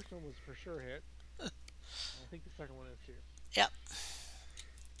 Well, Okay. the first one was for sure hit. I think the second one is too. Yep.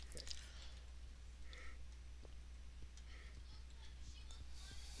 Okay.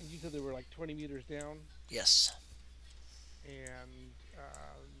 And you said they were like 20 meters down, Yes. and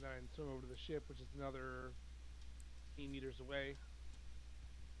then I swim over to the ship, which is another 15 meters away.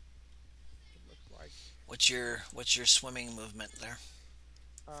 It looks like. What's your swimming movement there?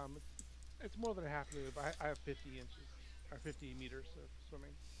 Um, it's more than a half move. I have 50 inches or 50 meters of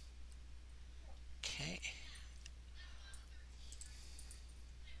swimming. Okay.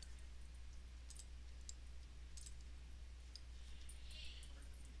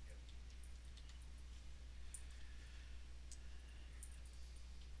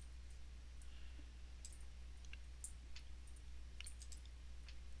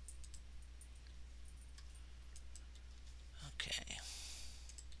 Okay.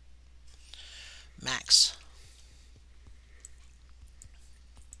 Max.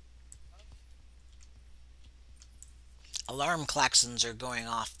 Alarm klaxons are going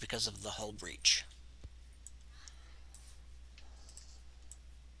off because of the hull breach.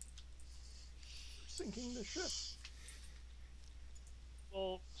 Sinking the ship.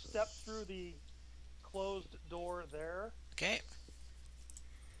 We'll step through the closed door there Okay.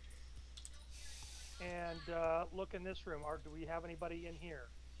 and look in this room. Do we have anybody in here?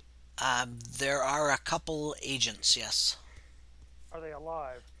 There are a couple agents, yes. Are they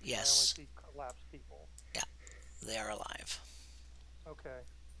alive? Yes. I only see collapsed people. Yeah, they are alive. Okay.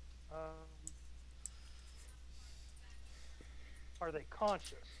 Are they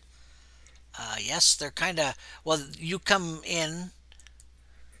conscious? Yes, they're kind of. Well, you come in.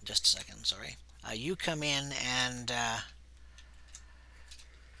 Just a second, sorry. You come in and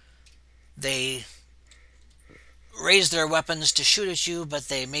they raise their weapons to shoot at you, but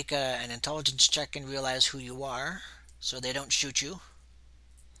they make an intelligence check and realize who you are, so they don't shoot you.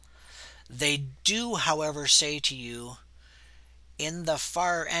 They do, however, say to you, in the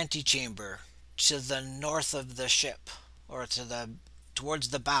far antechamber to the north of the ship, or towards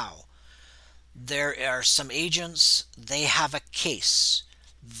the bow, there are some agents. They have a case.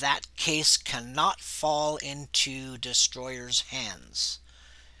 That case cannot fall into destroyers' hands.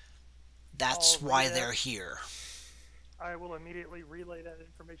 That's why they're here. I will immediately relay that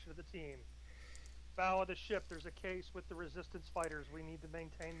information to the team. Bow of the ship, there's a case with the resistance fighters. We need to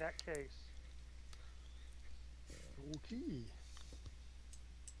maintain that case. Okay.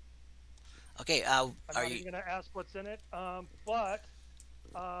 Okay, I'm are not you... even going to ask what's in it, but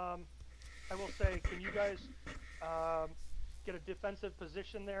I will say, can you guys get a defensive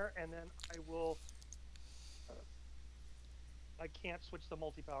position there, and then I will... I can't switch the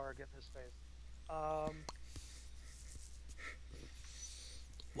multi-power again this phase.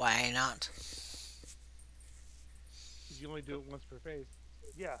 Why not? You only do it once per phase.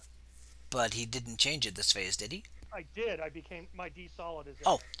 Yeah, But he didn't change it this phase, did he? I did. I became... My D-solid is...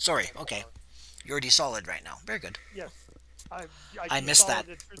 Oh, sorry. Okay. You're D-solid right now. Very good. Yes. I missed that.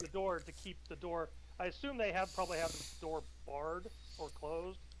 D-solided through the door to keep the door... I assume they probably have the door barred or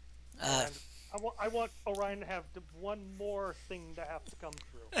closed. And I want Orion to have one more thing to have to come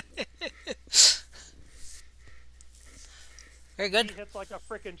through. Very good. He hits like a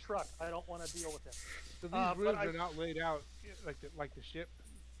freaking truck. I don't want to deal with him. So these rooms are not laid out like the ship.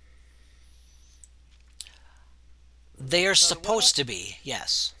 They are supposed to be,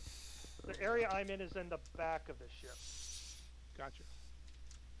 yes. The area I'm in is in the back of the ship. Gotcha.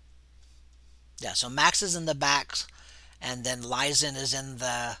 Yeah, so Max is in the back, and then Lysen is in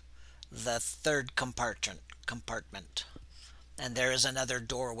the the third compartment, and there is another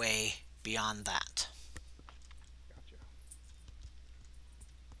doorway beyond that. Gotcha.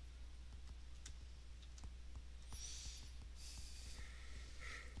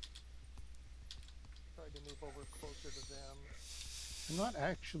 Try to move over closer to them. I'm not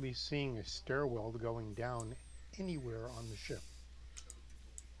actually seeing a stairwell going down anywhere on the ship.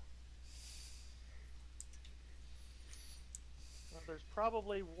 Well, there's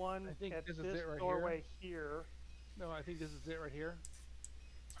probably one I think at this this is it right doorway here. No, I think this is it right here.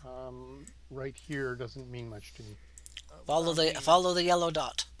 Right here doesn't mean much to me. Follow the yellow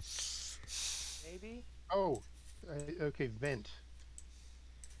dot. Maybe? Oh, okay, vent.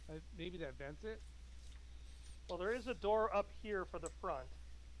 Maybe that vents it. Well, there is a door up here for the front,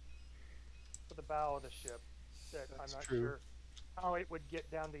 for the bow of the ship, that That's I'm not true. sure how it would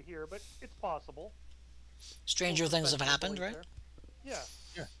get down to here, but it's possible. Stranger We'll things have suspend happened, belief right? there. Yeah.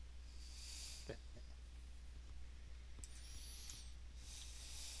 Yeah. Okay.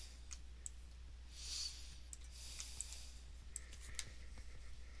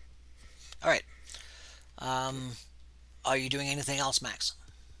 All right. Are you doing anything else, Max?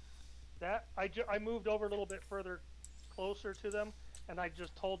 That I moved over a little bit further, closer to them, and I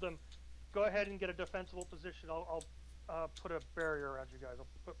just told them, go ahead and get a defensible position. I'll put a barrier around you guys. I'll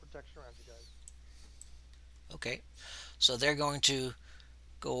put protection around you guys. Okay. So they're going to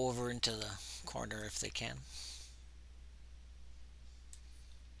go over into the corner if they can.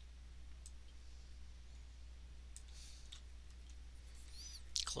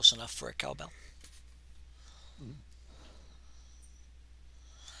 Close enough for a cowbell. Mhm.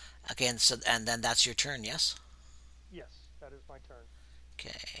 Again, so and then that's your turn, yes? Yes, that is my turn.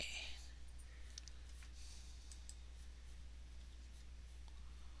 Okay.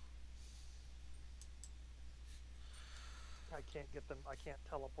 I can't get them. I can't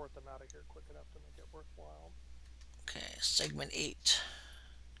teleport them out of here quick enough to make it worthwhile. Okay, segment 8.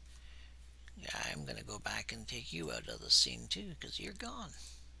 Yeah, I'm gonna go back and take you out of the scene too, because you're gone.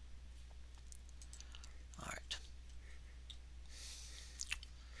 Alright.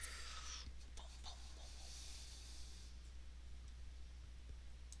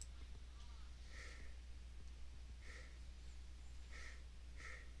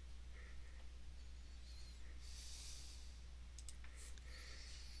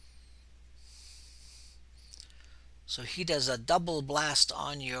 So he does a double blast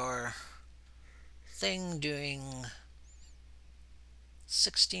on your thing, doing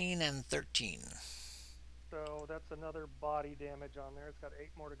 16 and 13. So that's another body damage on there. It's got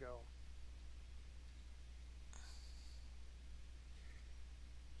 8 more to go.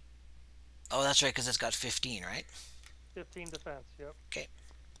 Oh, that's right, because it's got 15, right? 15 defense. Yep. Okay.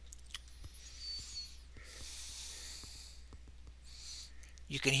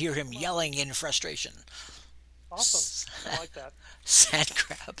 You can hear him yelling in frustration. Awesome. I like that. Sand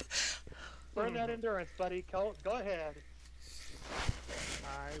crab. Burn that endurance, buddy. Go ahead.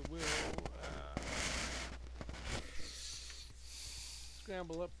 I will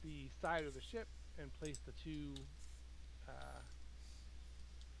scramble up the side of the ship and place the two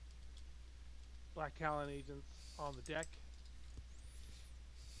Black Talon agents on the deck,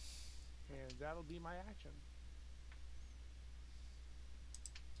 and that'll be my action.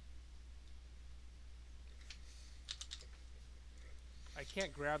 I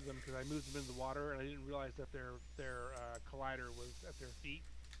can't grab them because I moved them in the water, and I didn't realize that their collider was at their feet.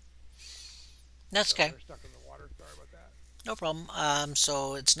 That's So okay. they're stuck in the water. Sorry about that. No problem.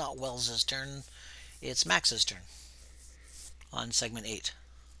 So it's not Wells's turn. It's Max's turn on segment 8.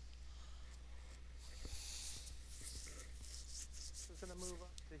 I'm going to move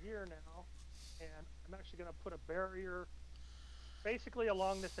up to here now, and I'm actually going to put a barrier basically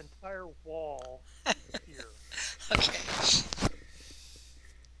along this entire wall here. Okay.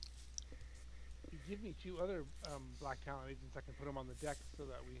 If you give me two other Black Talon agents, I can put them on the deck so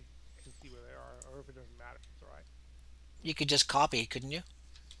that we can see where they are, or if it doesn't matter, it's alright. You could just copy, couldn't you?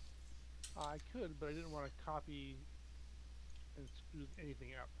 I could, but I didn't want to copy and screw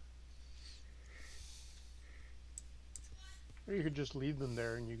anything up. Or you could just leave them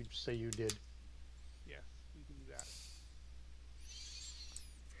there and you could just say you did. Yes, we can do that.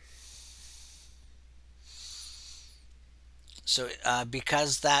 So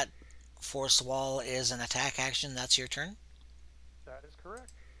because that force wall is an attack action, that's your turn? That is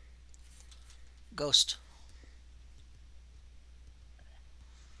correct. Ghost.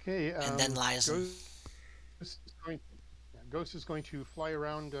 Okay. And then Liaison. Ghost is going to fly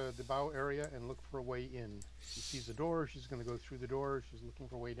around the bow area and look for a way in. She sees a door. She's going to go through the door. She's looking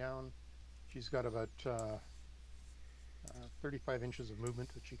for a way down. She's got about 35 inches of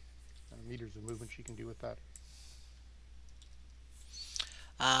movement that she meters of movement she can do with that.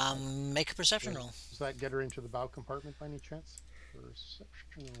 Make a perception roll. Does that get her into the bow compartment by any chance?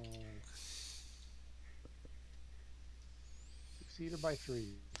 Perception roll. Succeed her by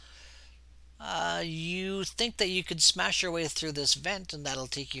 3. You think that you could smash your way through this vent, and that'll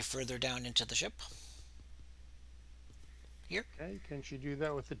take you further down into the ship. Here. Okay, can she do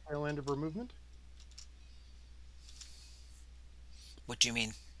that with the tail end of her movement? What do you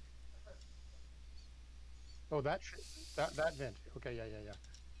mean? Oh, that vent. Okay, yeah.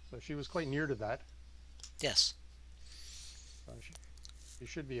 So she was quite near to that. Yes. She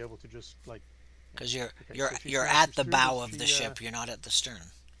should be able to just like. Because you're Okay, you're so she you're smashes at the through, bow does of the she, ship. You're not at the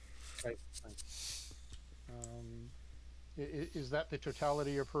stern. Right. Is that the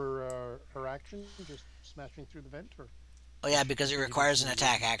totality of her action, just smashing through the vent, or? Oh yeah, because it Maybe requires an just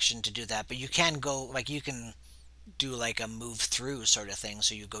attack action to do that. But you can go like you can do like a move through sort of thing.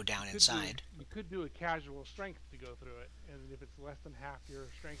 So you go down inside. You could do a casual strength to go through it, and if it's less than half your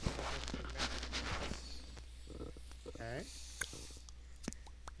strength, it doesn't matter. Okay.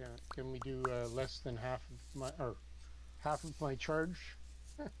 Yeah. Can we do less than half of my charge?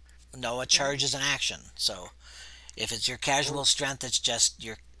 No, a charge is an action. So if it's your casual strength, it's just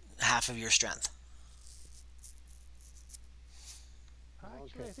your half of your strength.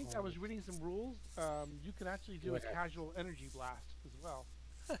 Actually, Okay, I think I was reading some rules. You can actually do Go a ahead. casual energy blast as well.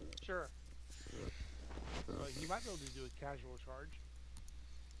 Sure. So you might be able to do a casual charge.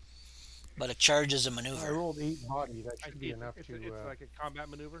 But a charge is a I maneuver. rolled 8 body. That should be enough It's to. like a combat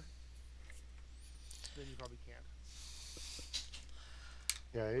maneuver. Then you probably can't.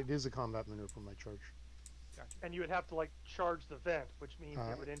 Yeah, it is a combat maneuver, my charge. Gotcha. And you would have to like charge the vent, which means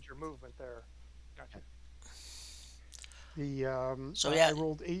Uh, it would end your movement there. Gotcha. So, yeah. I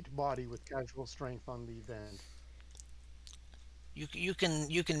rolled 8 body with casual strength on the vent. You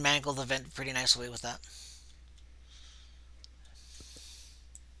can mangle the vent pretty nicely with that.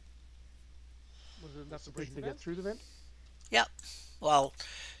 Was it enough to Sufficient break to the get vent? through the vent? Yep. Well,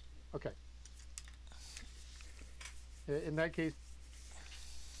 Okay. In that case,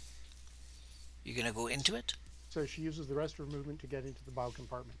 you're gonna go into it. so she uses the rest of her movement to get into the bow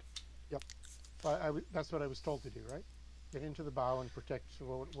compartment. Yep. That's what I was told to do, right? Get into the bow and protect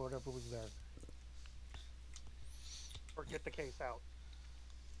whatever was there. Or get the case out.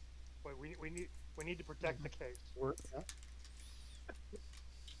 Wait, we need to protect the case. Yeah.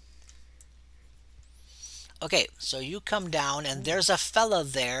 Okay, so you come down, and there's a fella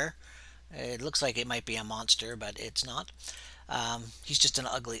there. It looks like it might be a monster, but it's not. He's just an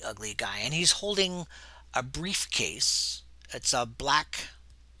ugly, ugly guy, and he's holding a briefcase. It's a black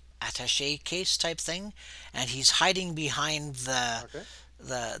attaché case type thing, and he's hiding behind Okay.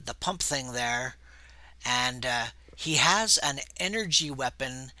 the pump thing there, and he has an energy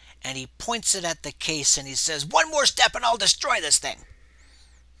weapon, and he points it at the case, and he says, "One more step, and I'll destroy this thing."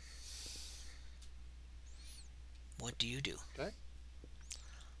 What do you do? Okay.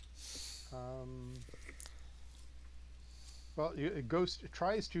 Well, Ghost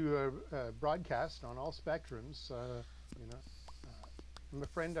tries to broadcast on all spectrums. You know, I'm a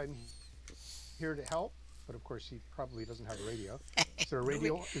friend. I'm here to help, but of course he probably doesn't have a radio. Is there a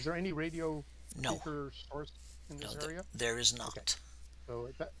radio? Is there any radio No. speaker source in No, this area? there is not. Okay. So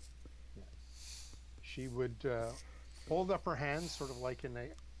she would hold up her hands, sort of like in a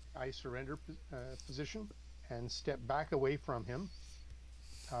 "I surrender" position, and step back away from him,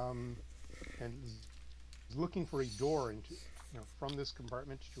 and looking for a door into, from this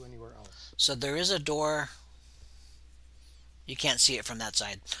compartment to anywhere else. So there is a door. You can't see it from that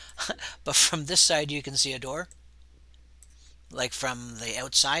side, but from this side you can see a door, like from the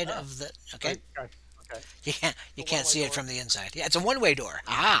outside of the. Okay, Right, okay. you can't see it from the inside. Yeah, it's a one-way door.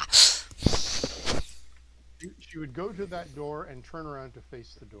 Aha. She would go to that door and turn around to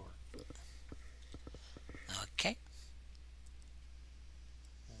face the door. Okay.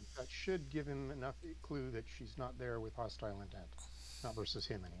 And that should give him enough clue that she's not there with hostile intent. Not versus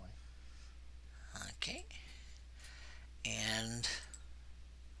him, anyway. Okay. And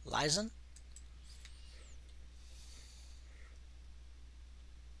Lizen?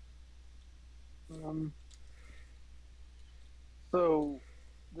 So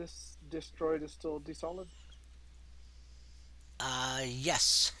this destroyed is still desolid?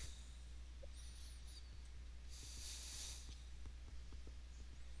 Yes.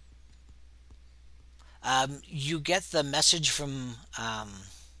 You get the message from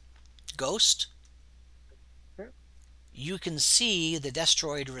Ghost. Okay. You can see the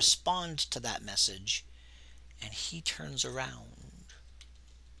destroid respond to that message, and he turns around.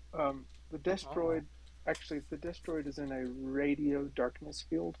 The destroid, actually, the destroid is in a radio darkness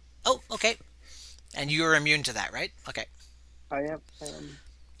field. Oh, okay. And you're immune to that, right? Okay. I am. I am.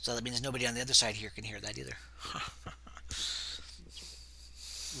 So that means nobody on the other side here can hear that either. That's right.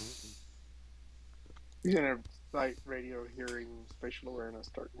 He's in a sight, radio, hearing, spatial awareness,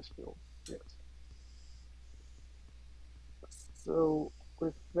 darkness field. Yes. So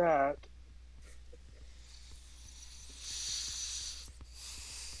with that,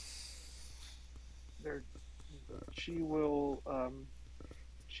 there, she will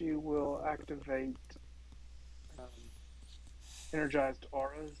activate um, energized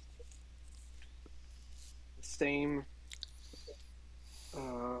auras, the same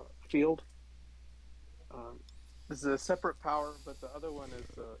field. This is a separate power, but the other one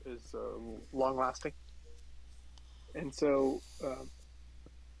is long lasting, and so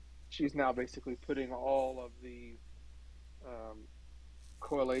she's now basically putting all of the um,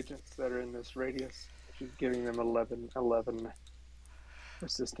 coil agents that are in this radius. She's giving them 11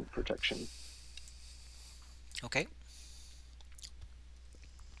 resistant protection. Okay.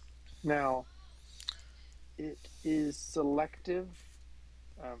 Now, it is selective.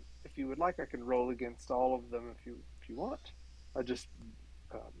 If you would like, I can roll against all of them if you want. I just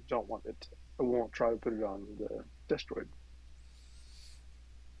don't want it. I won't try to put it on the destroyed.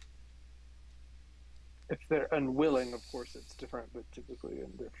 If they're unwilling, of course, it's different. But typically,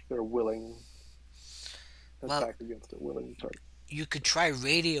 and if they're willing, attack against a willing target. You could try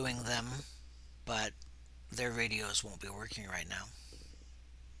radioing them, but their radios won't be working right now.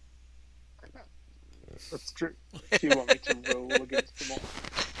 That's true. Do you want me to roll against them all?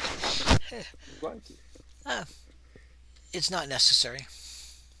 I'm glad to. It's not necessary.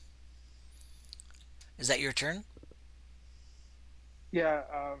 Is that your turn? Yeah,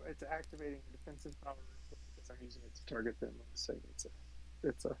 it's activating defensive power because I'm using it to target them. I'm saying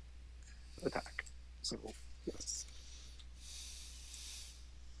it's a attack. So yes.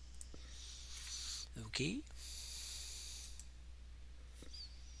 Okay.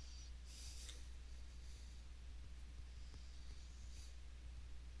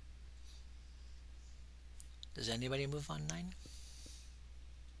 Does anybody move on 9?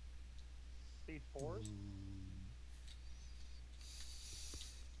 Speed 4s.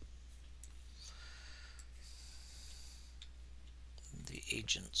 The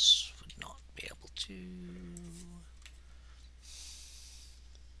agents would not be able to.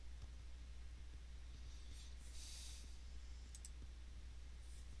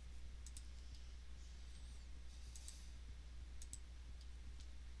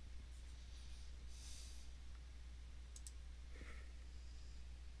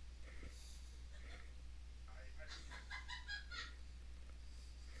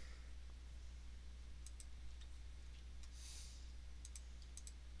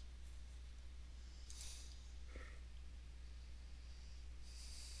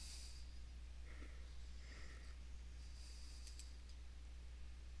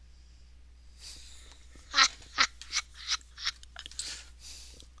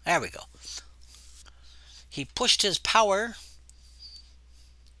 There we go. He pushed his power,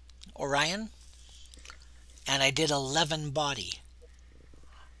 Orion, and I did 11 body.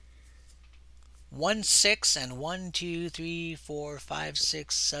 1 6 and 1 2 3 4 5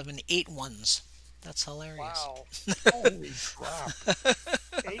 6 7 8 ones. That's hilarious. Wow. Holy crap.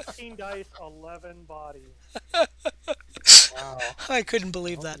 18 dice, 11 body. Wow. I couldn't I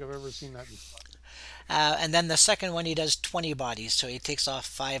believe don't that. think I've ever seen that before. And then the second one, he does 20 bodies, so he takes off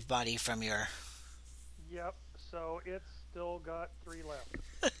 5 body from your. Yep. So it's still got 3 left.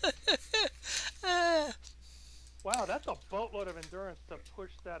 Wow, that's a boatload of endurance to push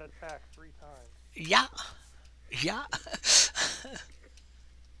that attack 3 times. Yeah. Yeah.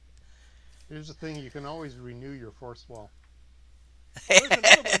 Here's the thing, you can always renew your force wall. There's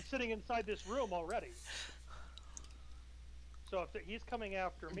another one sitting inside this room already. So if he's coming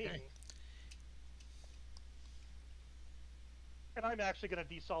after me, Okay. and I'm actually going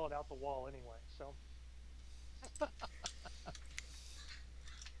to desolid out the wall anyway, so.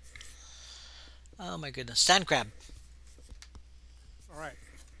 Oh my goodness. Sand crab. All right.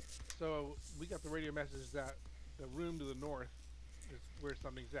 So we got the radio message that the room to the north is where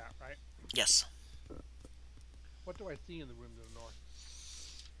something's at, right? Yes. What do I see in the room to the north?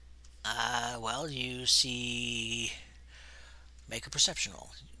 Well, you see. Make a perception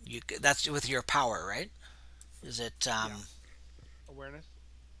roll. That's with your power, right? Is it Awareness?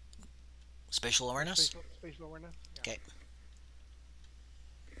 spatial awareness? Spatial awareness? Yeah. Okay.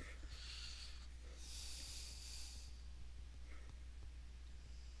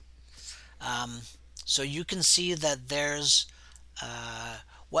 So you can see that there's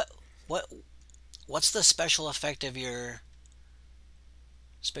what what's the special effect of your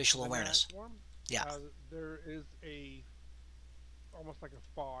Spatial the nanite awareness. swarm, Yeah. there is a almost like a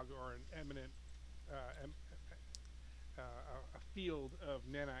fog or an eminent a field of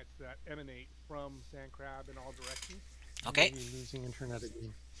nanites that emanate from Sand Crab in all directions, You may Okay. be losing internet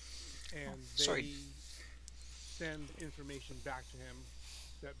again. and Sorry. they send information back to him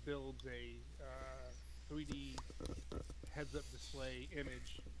that builds a 3D heads-up display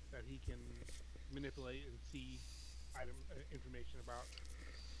image that he can manipulate and see item information about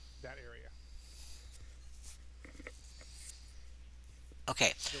that area.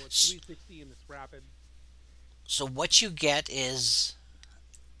 Okay. So it's S- 360 and it's rapid. So what you get is,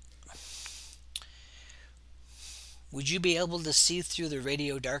 would you be able to see through the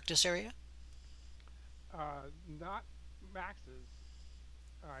radio darkness area? Not Max's.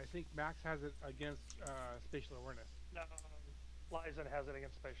 I think Max has it against spatial awareness. No, Lizen has it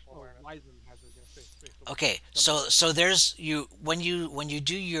against spatial Oh, awareness. Lizen has it against spatial awareness. Okay. So there's you when you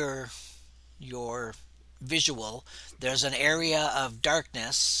do your visual, there's an area of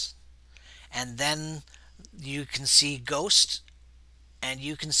darkness, and then you can see ghost, and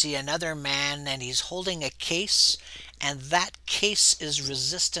you can see another man, and he's holding a case, and that case is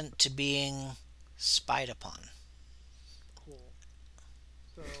resistant to being spied upon. Cool.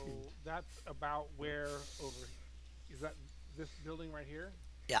 So that's about where over is that this building right here?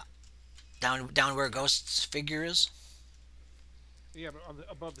 Yeah, down where Ghost's figure is. Yeah, but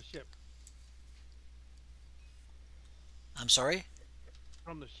above the ship, I'm sorry.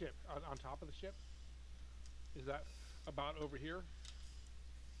 from the ship, on top of the ship. Is that about over here,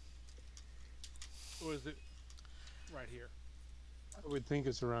 or is it right here? I would think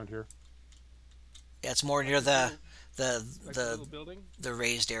it's around here. Yeah, it's more Like near this the little, the like the little the building? the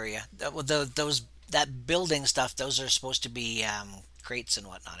raised area. Those that building stuff. Those are supposed to be crates and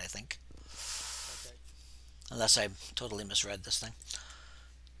whatnot. I think, Okay. unless I totally misread this thing.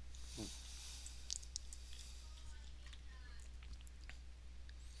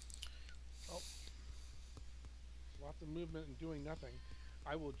 Oh, lots of movement and doing nothing.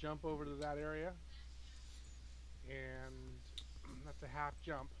 I will jump over to that area, and that's a half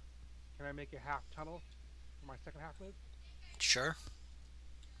jump. Can I make a half tunnel for my second half move? Sure.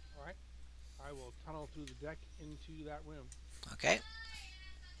 All right. I will tunnel through the deck into that room. Okay.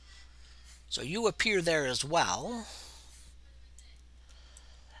 So you appear there as well.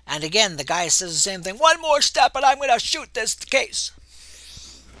 And again, the guy says the same thing. One more step, and I'm going to shoot this case.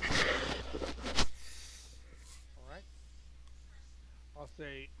 All right. I'll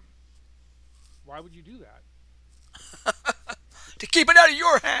say, why would you do that? To keep it out of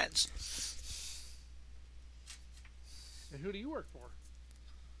your hands. And who do you work for?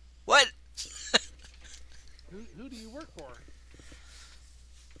 What? Who do you work for?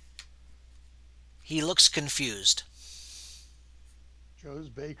 He looks confused. Joe's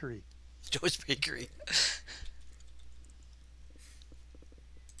Bakery. Joe's Bakery.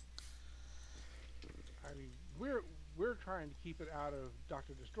 I mean, we're trying to keep it out of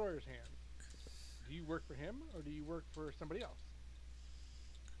Doctor Destroyer's hands. Do you work for him or do you work for somebody else?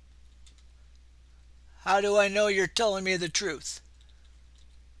 How do I know you're telling me the truth?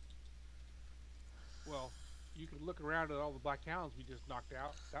 Well, you could look around at all the black hounds we just knocked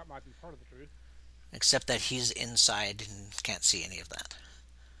out. That might be part of the truth. Except that he's inside and can't see any of that.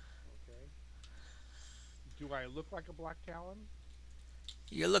 Okay. Do I look like a black talon?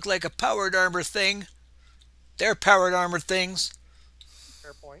 You look like a powered armor thing. They're powered armor things.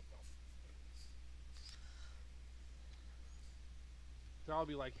 Fair point. So I'll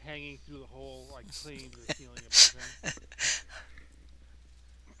be like hanging through the hole, like clinging to the ceiling above him.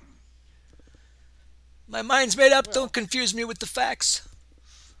 My mind's made up. Well. Don't confuse me with the facts.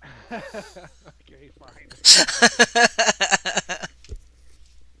 Okay, fine.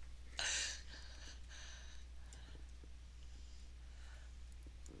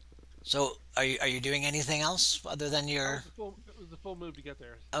 So, are you doing anything else other than your? It was a full move to get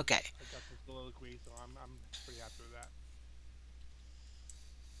there. Okay. I got some soliloquy, so I'm pretty happy with that.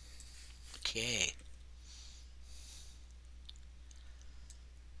 Okay.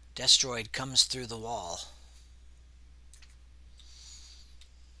 Destroid comes through the wall.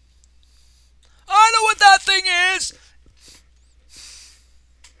 I know what that thing is!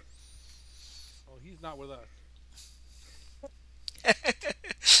 Oh, he's not with us.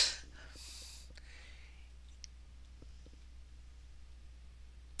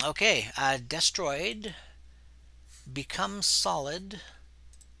 Okay, Destroid becomes solid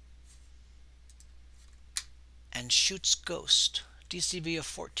and shoots Ghost. DCV of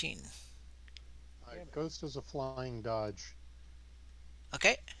 14. Ghost is a flying dodge.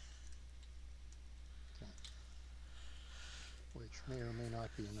 Okay. which may or may not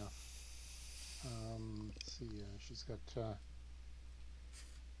be enough. Let's see, she's got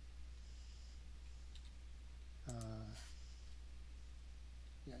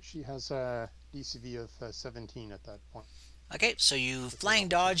yeah, she has a DCV of 17 at that point. Okay, so you flying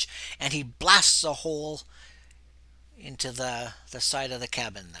dodge, and he blasts a hole into the side of the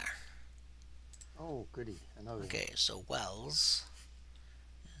cabin there. Oh, goody. Another Okay, so Wells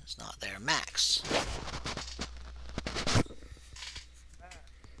is not there. Max. Max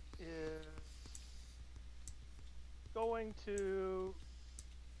is going to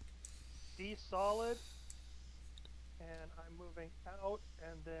desolid, and I'm moving out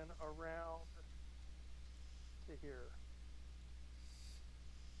and then around to here,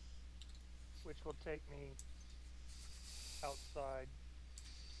 which will take me outside,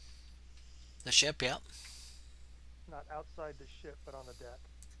 The ship, yep. not outside the ship, but on the deck.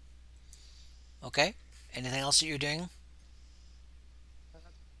 Okay. Anything else that you're doing? And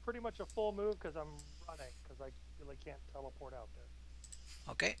that's pretty much a full move because I'm running, because I really can't teleport out there.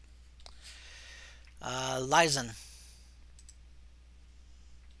 Okay. Lizen.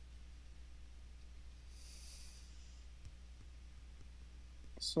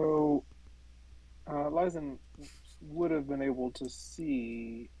 So, Lizen would have been able to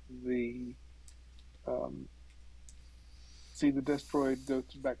see the destroid go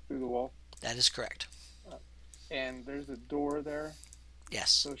back through the wall, That is correct. and there's a door there. Yes.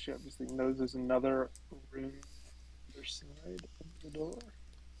 So she obviously knows there's another room on the other side of the door.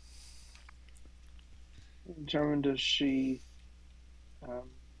 Determined does she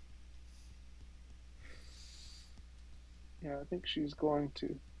yeah, I think she's going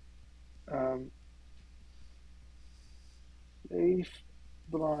to safe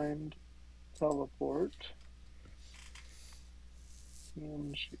blind teleport.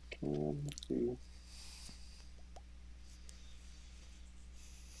 And she can see.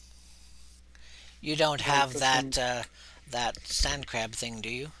 You don't have that's that sand crab thing, do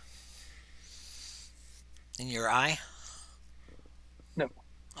you? In your eye? No.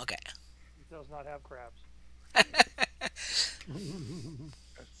 Okay. He does not have crabs.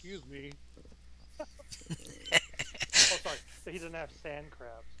 Excuse me. Oh, sorry. He doesn't have sand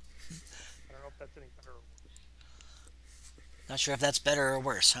crabs. I don't know if that's any better or worse. Not sure if that's better or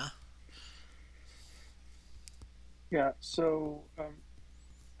worse, huh? Yeah, so how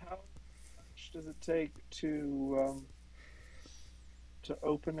much does it take to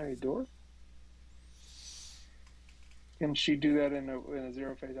open a door? Can she do that in a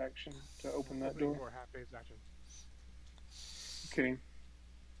zero phase action to open that door? Or half phase action. Kidding.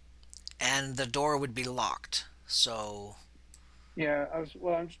 And the door would be locked. So Yeah,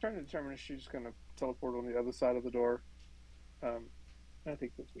 I'm just trying to determine if she's going to teleport on the other side of the door. I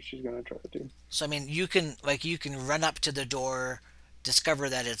think that's what she's going to try to do. I mean, you can run up to the door, discover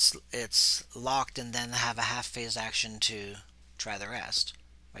that it's locked, and then have a half phase action to try the rest,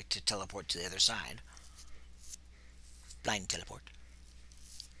 like to teleport to the other side. Blind teleport.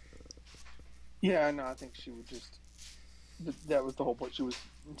 Yeah, no, I think she would just. That was the whole point. She was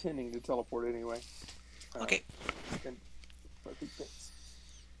intending to teleport anyway. Okay. And I think that's.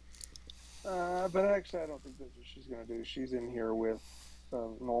 But actually, I don't think that's what she's going to do. She's in here with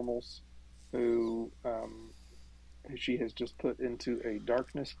normals who she has just put into a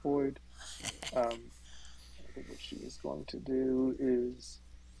darkness void. I think what she is going to do is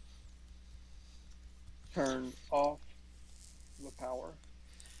turn off the power.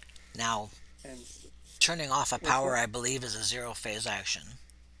 Now, and turning off a power, I believe, is a zero phase action,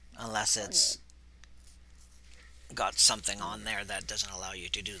 unless it's got something on there that doesn't allow you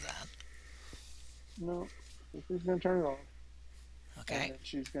to do that. No, she's going to turn it off. Okay. And then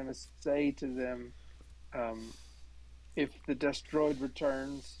she's going to say to them, if the destroid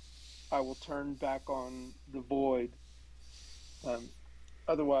returns, I will turn back on the void.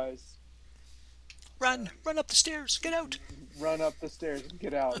 Otherwise, run up the stairs, get out. Run up the stairs and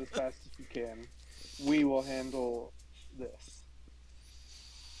get out as fast as you can. We will handle this.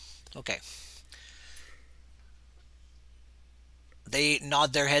 Okay. They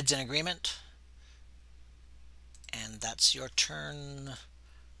nod their heads in agreement. And that's your turn.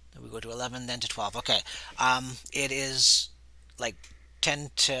 Then we go to 11, then to 12. Okay. It is like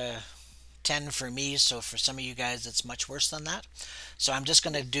 10 to 10 for me, so for some of you guys it's much worse than that. So I'm just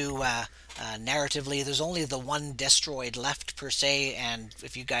going to do narratively, there's only the one destroid left per se, and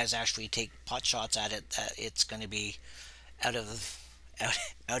if you guys actually take pot shots at it, it's going to be out of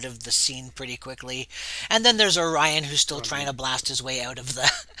the scene pretty quickly. And then there's Orion, who's still trying to blast his way out of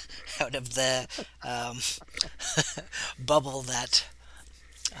the bubble that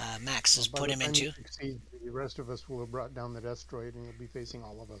Max has By put the him time you into. succeed, the rest of us will have brought down the destroid, and you'll be facing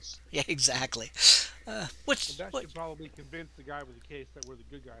all of us. Yeah, exactly. And Which that what should probably convince the guy with the case that we're the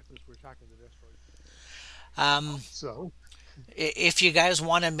good guys since we're attacking the destroyed. um, So, if you guys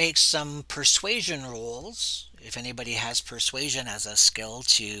want to make some persuasion rolls, if anybody has persuasion as a skill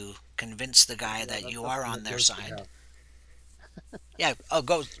to convince the guy yeah, that that's you are something on that their Ghost would side. have. Yeah, oh,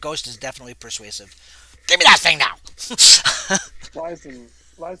 Ghost is definitely persuasive. Give me that thing now.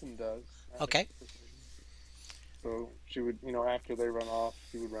 Lizen does have Okay. precision. So she would, after they run off,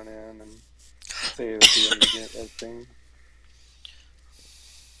 she would run in and say it at the end of the thing.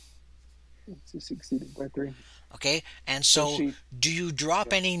 She succeeded by 3. Okay, and So so she, do you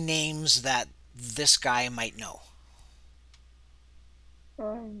drop yeah. any names that this guy might know?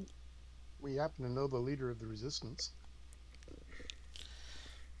 Um, We happen to know the leader of the resistance.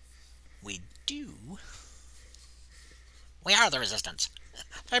 We do. We are the resistance.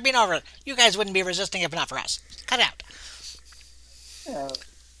 There'd be no. You guys wouldn't be resisting if not for us. Cut it out. yeah,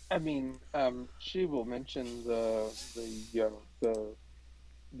 I mean, she will mention the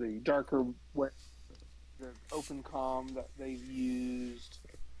darker way, the open comm that they've used.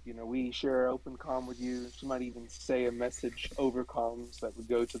 We share open comm with you. She might even say a message over comms that would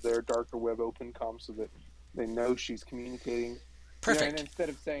go to their darker web open comm so that they know she's communicating. And Perfect. instead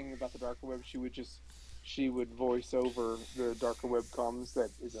of saying about the darker web, she would voice over the darker web comms that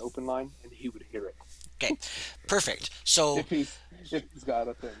is open line, and he would hear it Okay. Perfect. So if he's got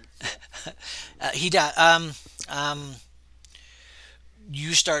a thing. Yeah. he does.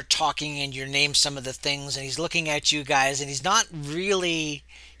 You start talking and you name some of the things, and he's looking at you guys, and he's not really.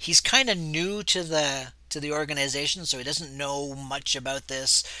 He's kind of new to the organization, so he doesn't know much about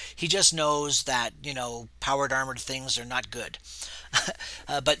this. He just knows that powered armored things are not good.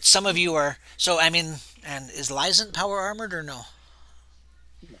 But some of you are. So I mean, and is Lysant power armored or no?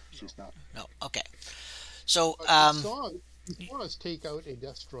 No, she's not. No. Okay. So But he saw us take out a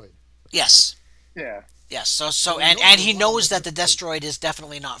destroid. yes. Yeah. Yes, so Well, and he we're knows one that of the destroid is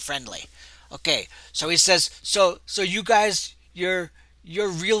definitely not friendly. Okay, so he says, so you guys, you're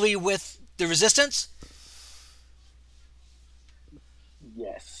really with the resistance?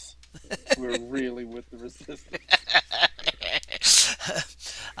 Yes. We're really with the resistance.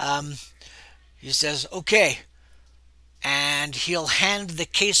 um, he says, okay, and he'll hand the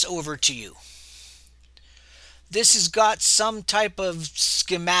case over to you. This has got some type of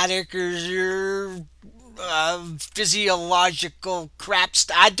schematic or physiological crap.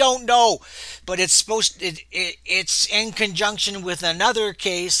 I don't know, but it's it's in conjunction with another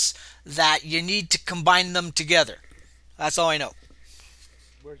case that you need to combine them together. That's all I know.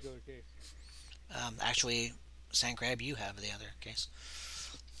 Where's the other case? Actually, Sandcrab, you have the other case.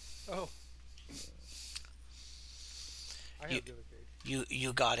 Oh. I have the other case.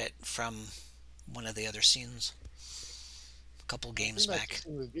 You got it from one of the other scenes a couple games I think back. that's the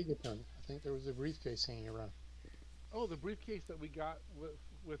same with Gigaton. I think there was a briefcase hanging around. Oh, the briefcase that we got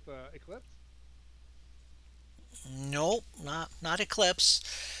with Eclipse? Nope, not Eclipse.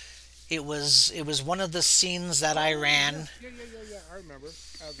 It was one of the scenes that I ran. Yeah. I remember.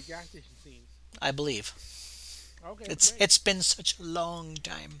 The gas station scene. I believe. Okay. It's been such a long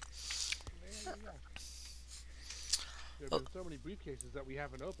time. Yeah. There have been so many briefcases that we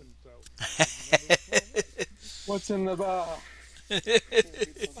haven't opened, so. What's in the box?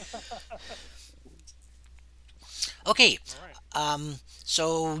 Okay. All right.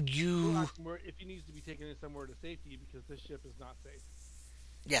 So We'll you ask him if he needs to be taken in somewhere to safety because this ship is not safe.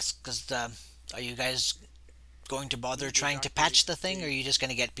 yes, because are you guys going to bother Need to trying to evacuate patch the thing, or are the- you just going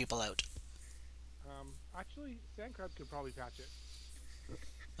to get people out? Actually, Sandcrab could probably patch it.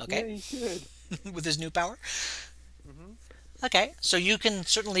 Okay, Yeah, you could. with his new power. Mm-hmm. Okay, so you can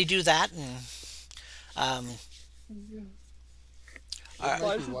certainly do that, and It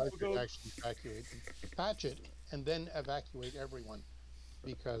might be License wise will to go- actually evacuate, patch it, and then evacuate everyone,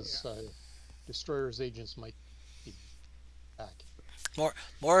 because destroyers' agents might be back.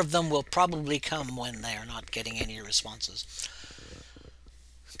 more of them will probably come when they are not getting any responses,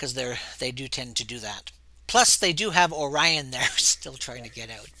 because they do tend to do that. Plus, they do have Orion there, still trying to get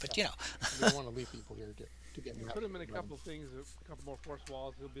out. But We don't want to leave people here to get Put him in a mapped. couple things, a couple more force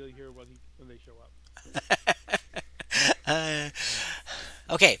walls. He'll be here when they show up.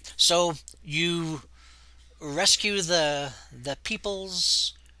 Okay, so you rescue the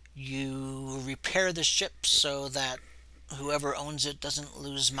peoples. You repair the ship so that whoever owns it doesn't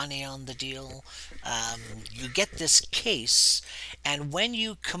lose money on the deal. You get this case, and when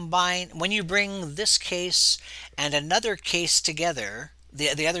you bring this case and another case together,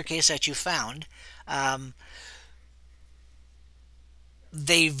 the other case that you found,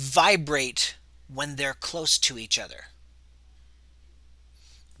 they vibrate when they're close to each other.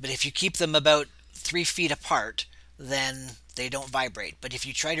 But if you keep them about 3 feet apart, then they don't vibrate. But if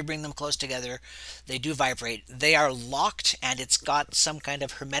you try to bring them close together, they do vibrate. They are locked, and it's got some kind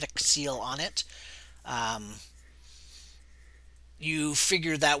of hermetic seal on it. Um, you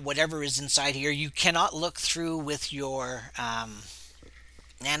figure that whatever is inside here, you cannot look through with your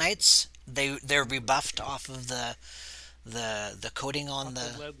nanites. They're rebuffed off of the coating on Off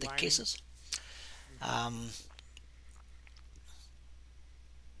the lead the lining. cases.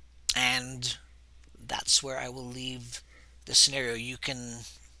 And that's where I will leave the scenario. You can.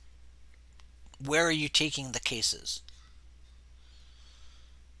 Where are you taking the cases?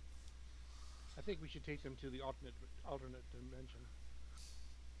 I think we should take them to the alternate dimension,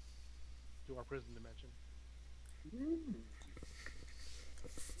 to our prison dimension.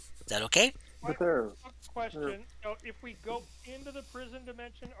 Is that okay? But they're Question. So if we go into the prison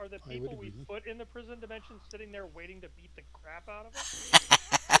dimension, are the I would people we agree. put in the prison dimension sitting there waiting to beat the crap out of us?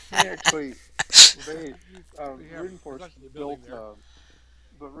 They actually, they We have Runeforce actually a built building there.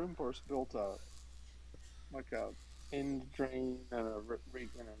 but Runeforce built a like a end drain and and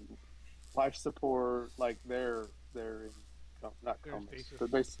a life support. Like they're in not They're in comas, stasis.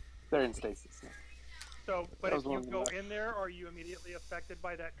 but they're in stasis now. So, but That if was you one of go the- in there, are you immediately affected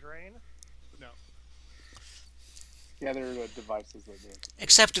by that drain? No. Yeah, they're the devices that do.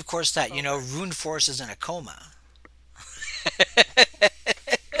 Except, of course, that Rune Force is in a coma.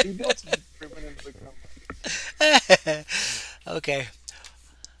 He built some improvement into the coma. Okay.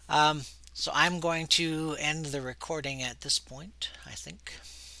 So I'm going to end the recording at this point, I think.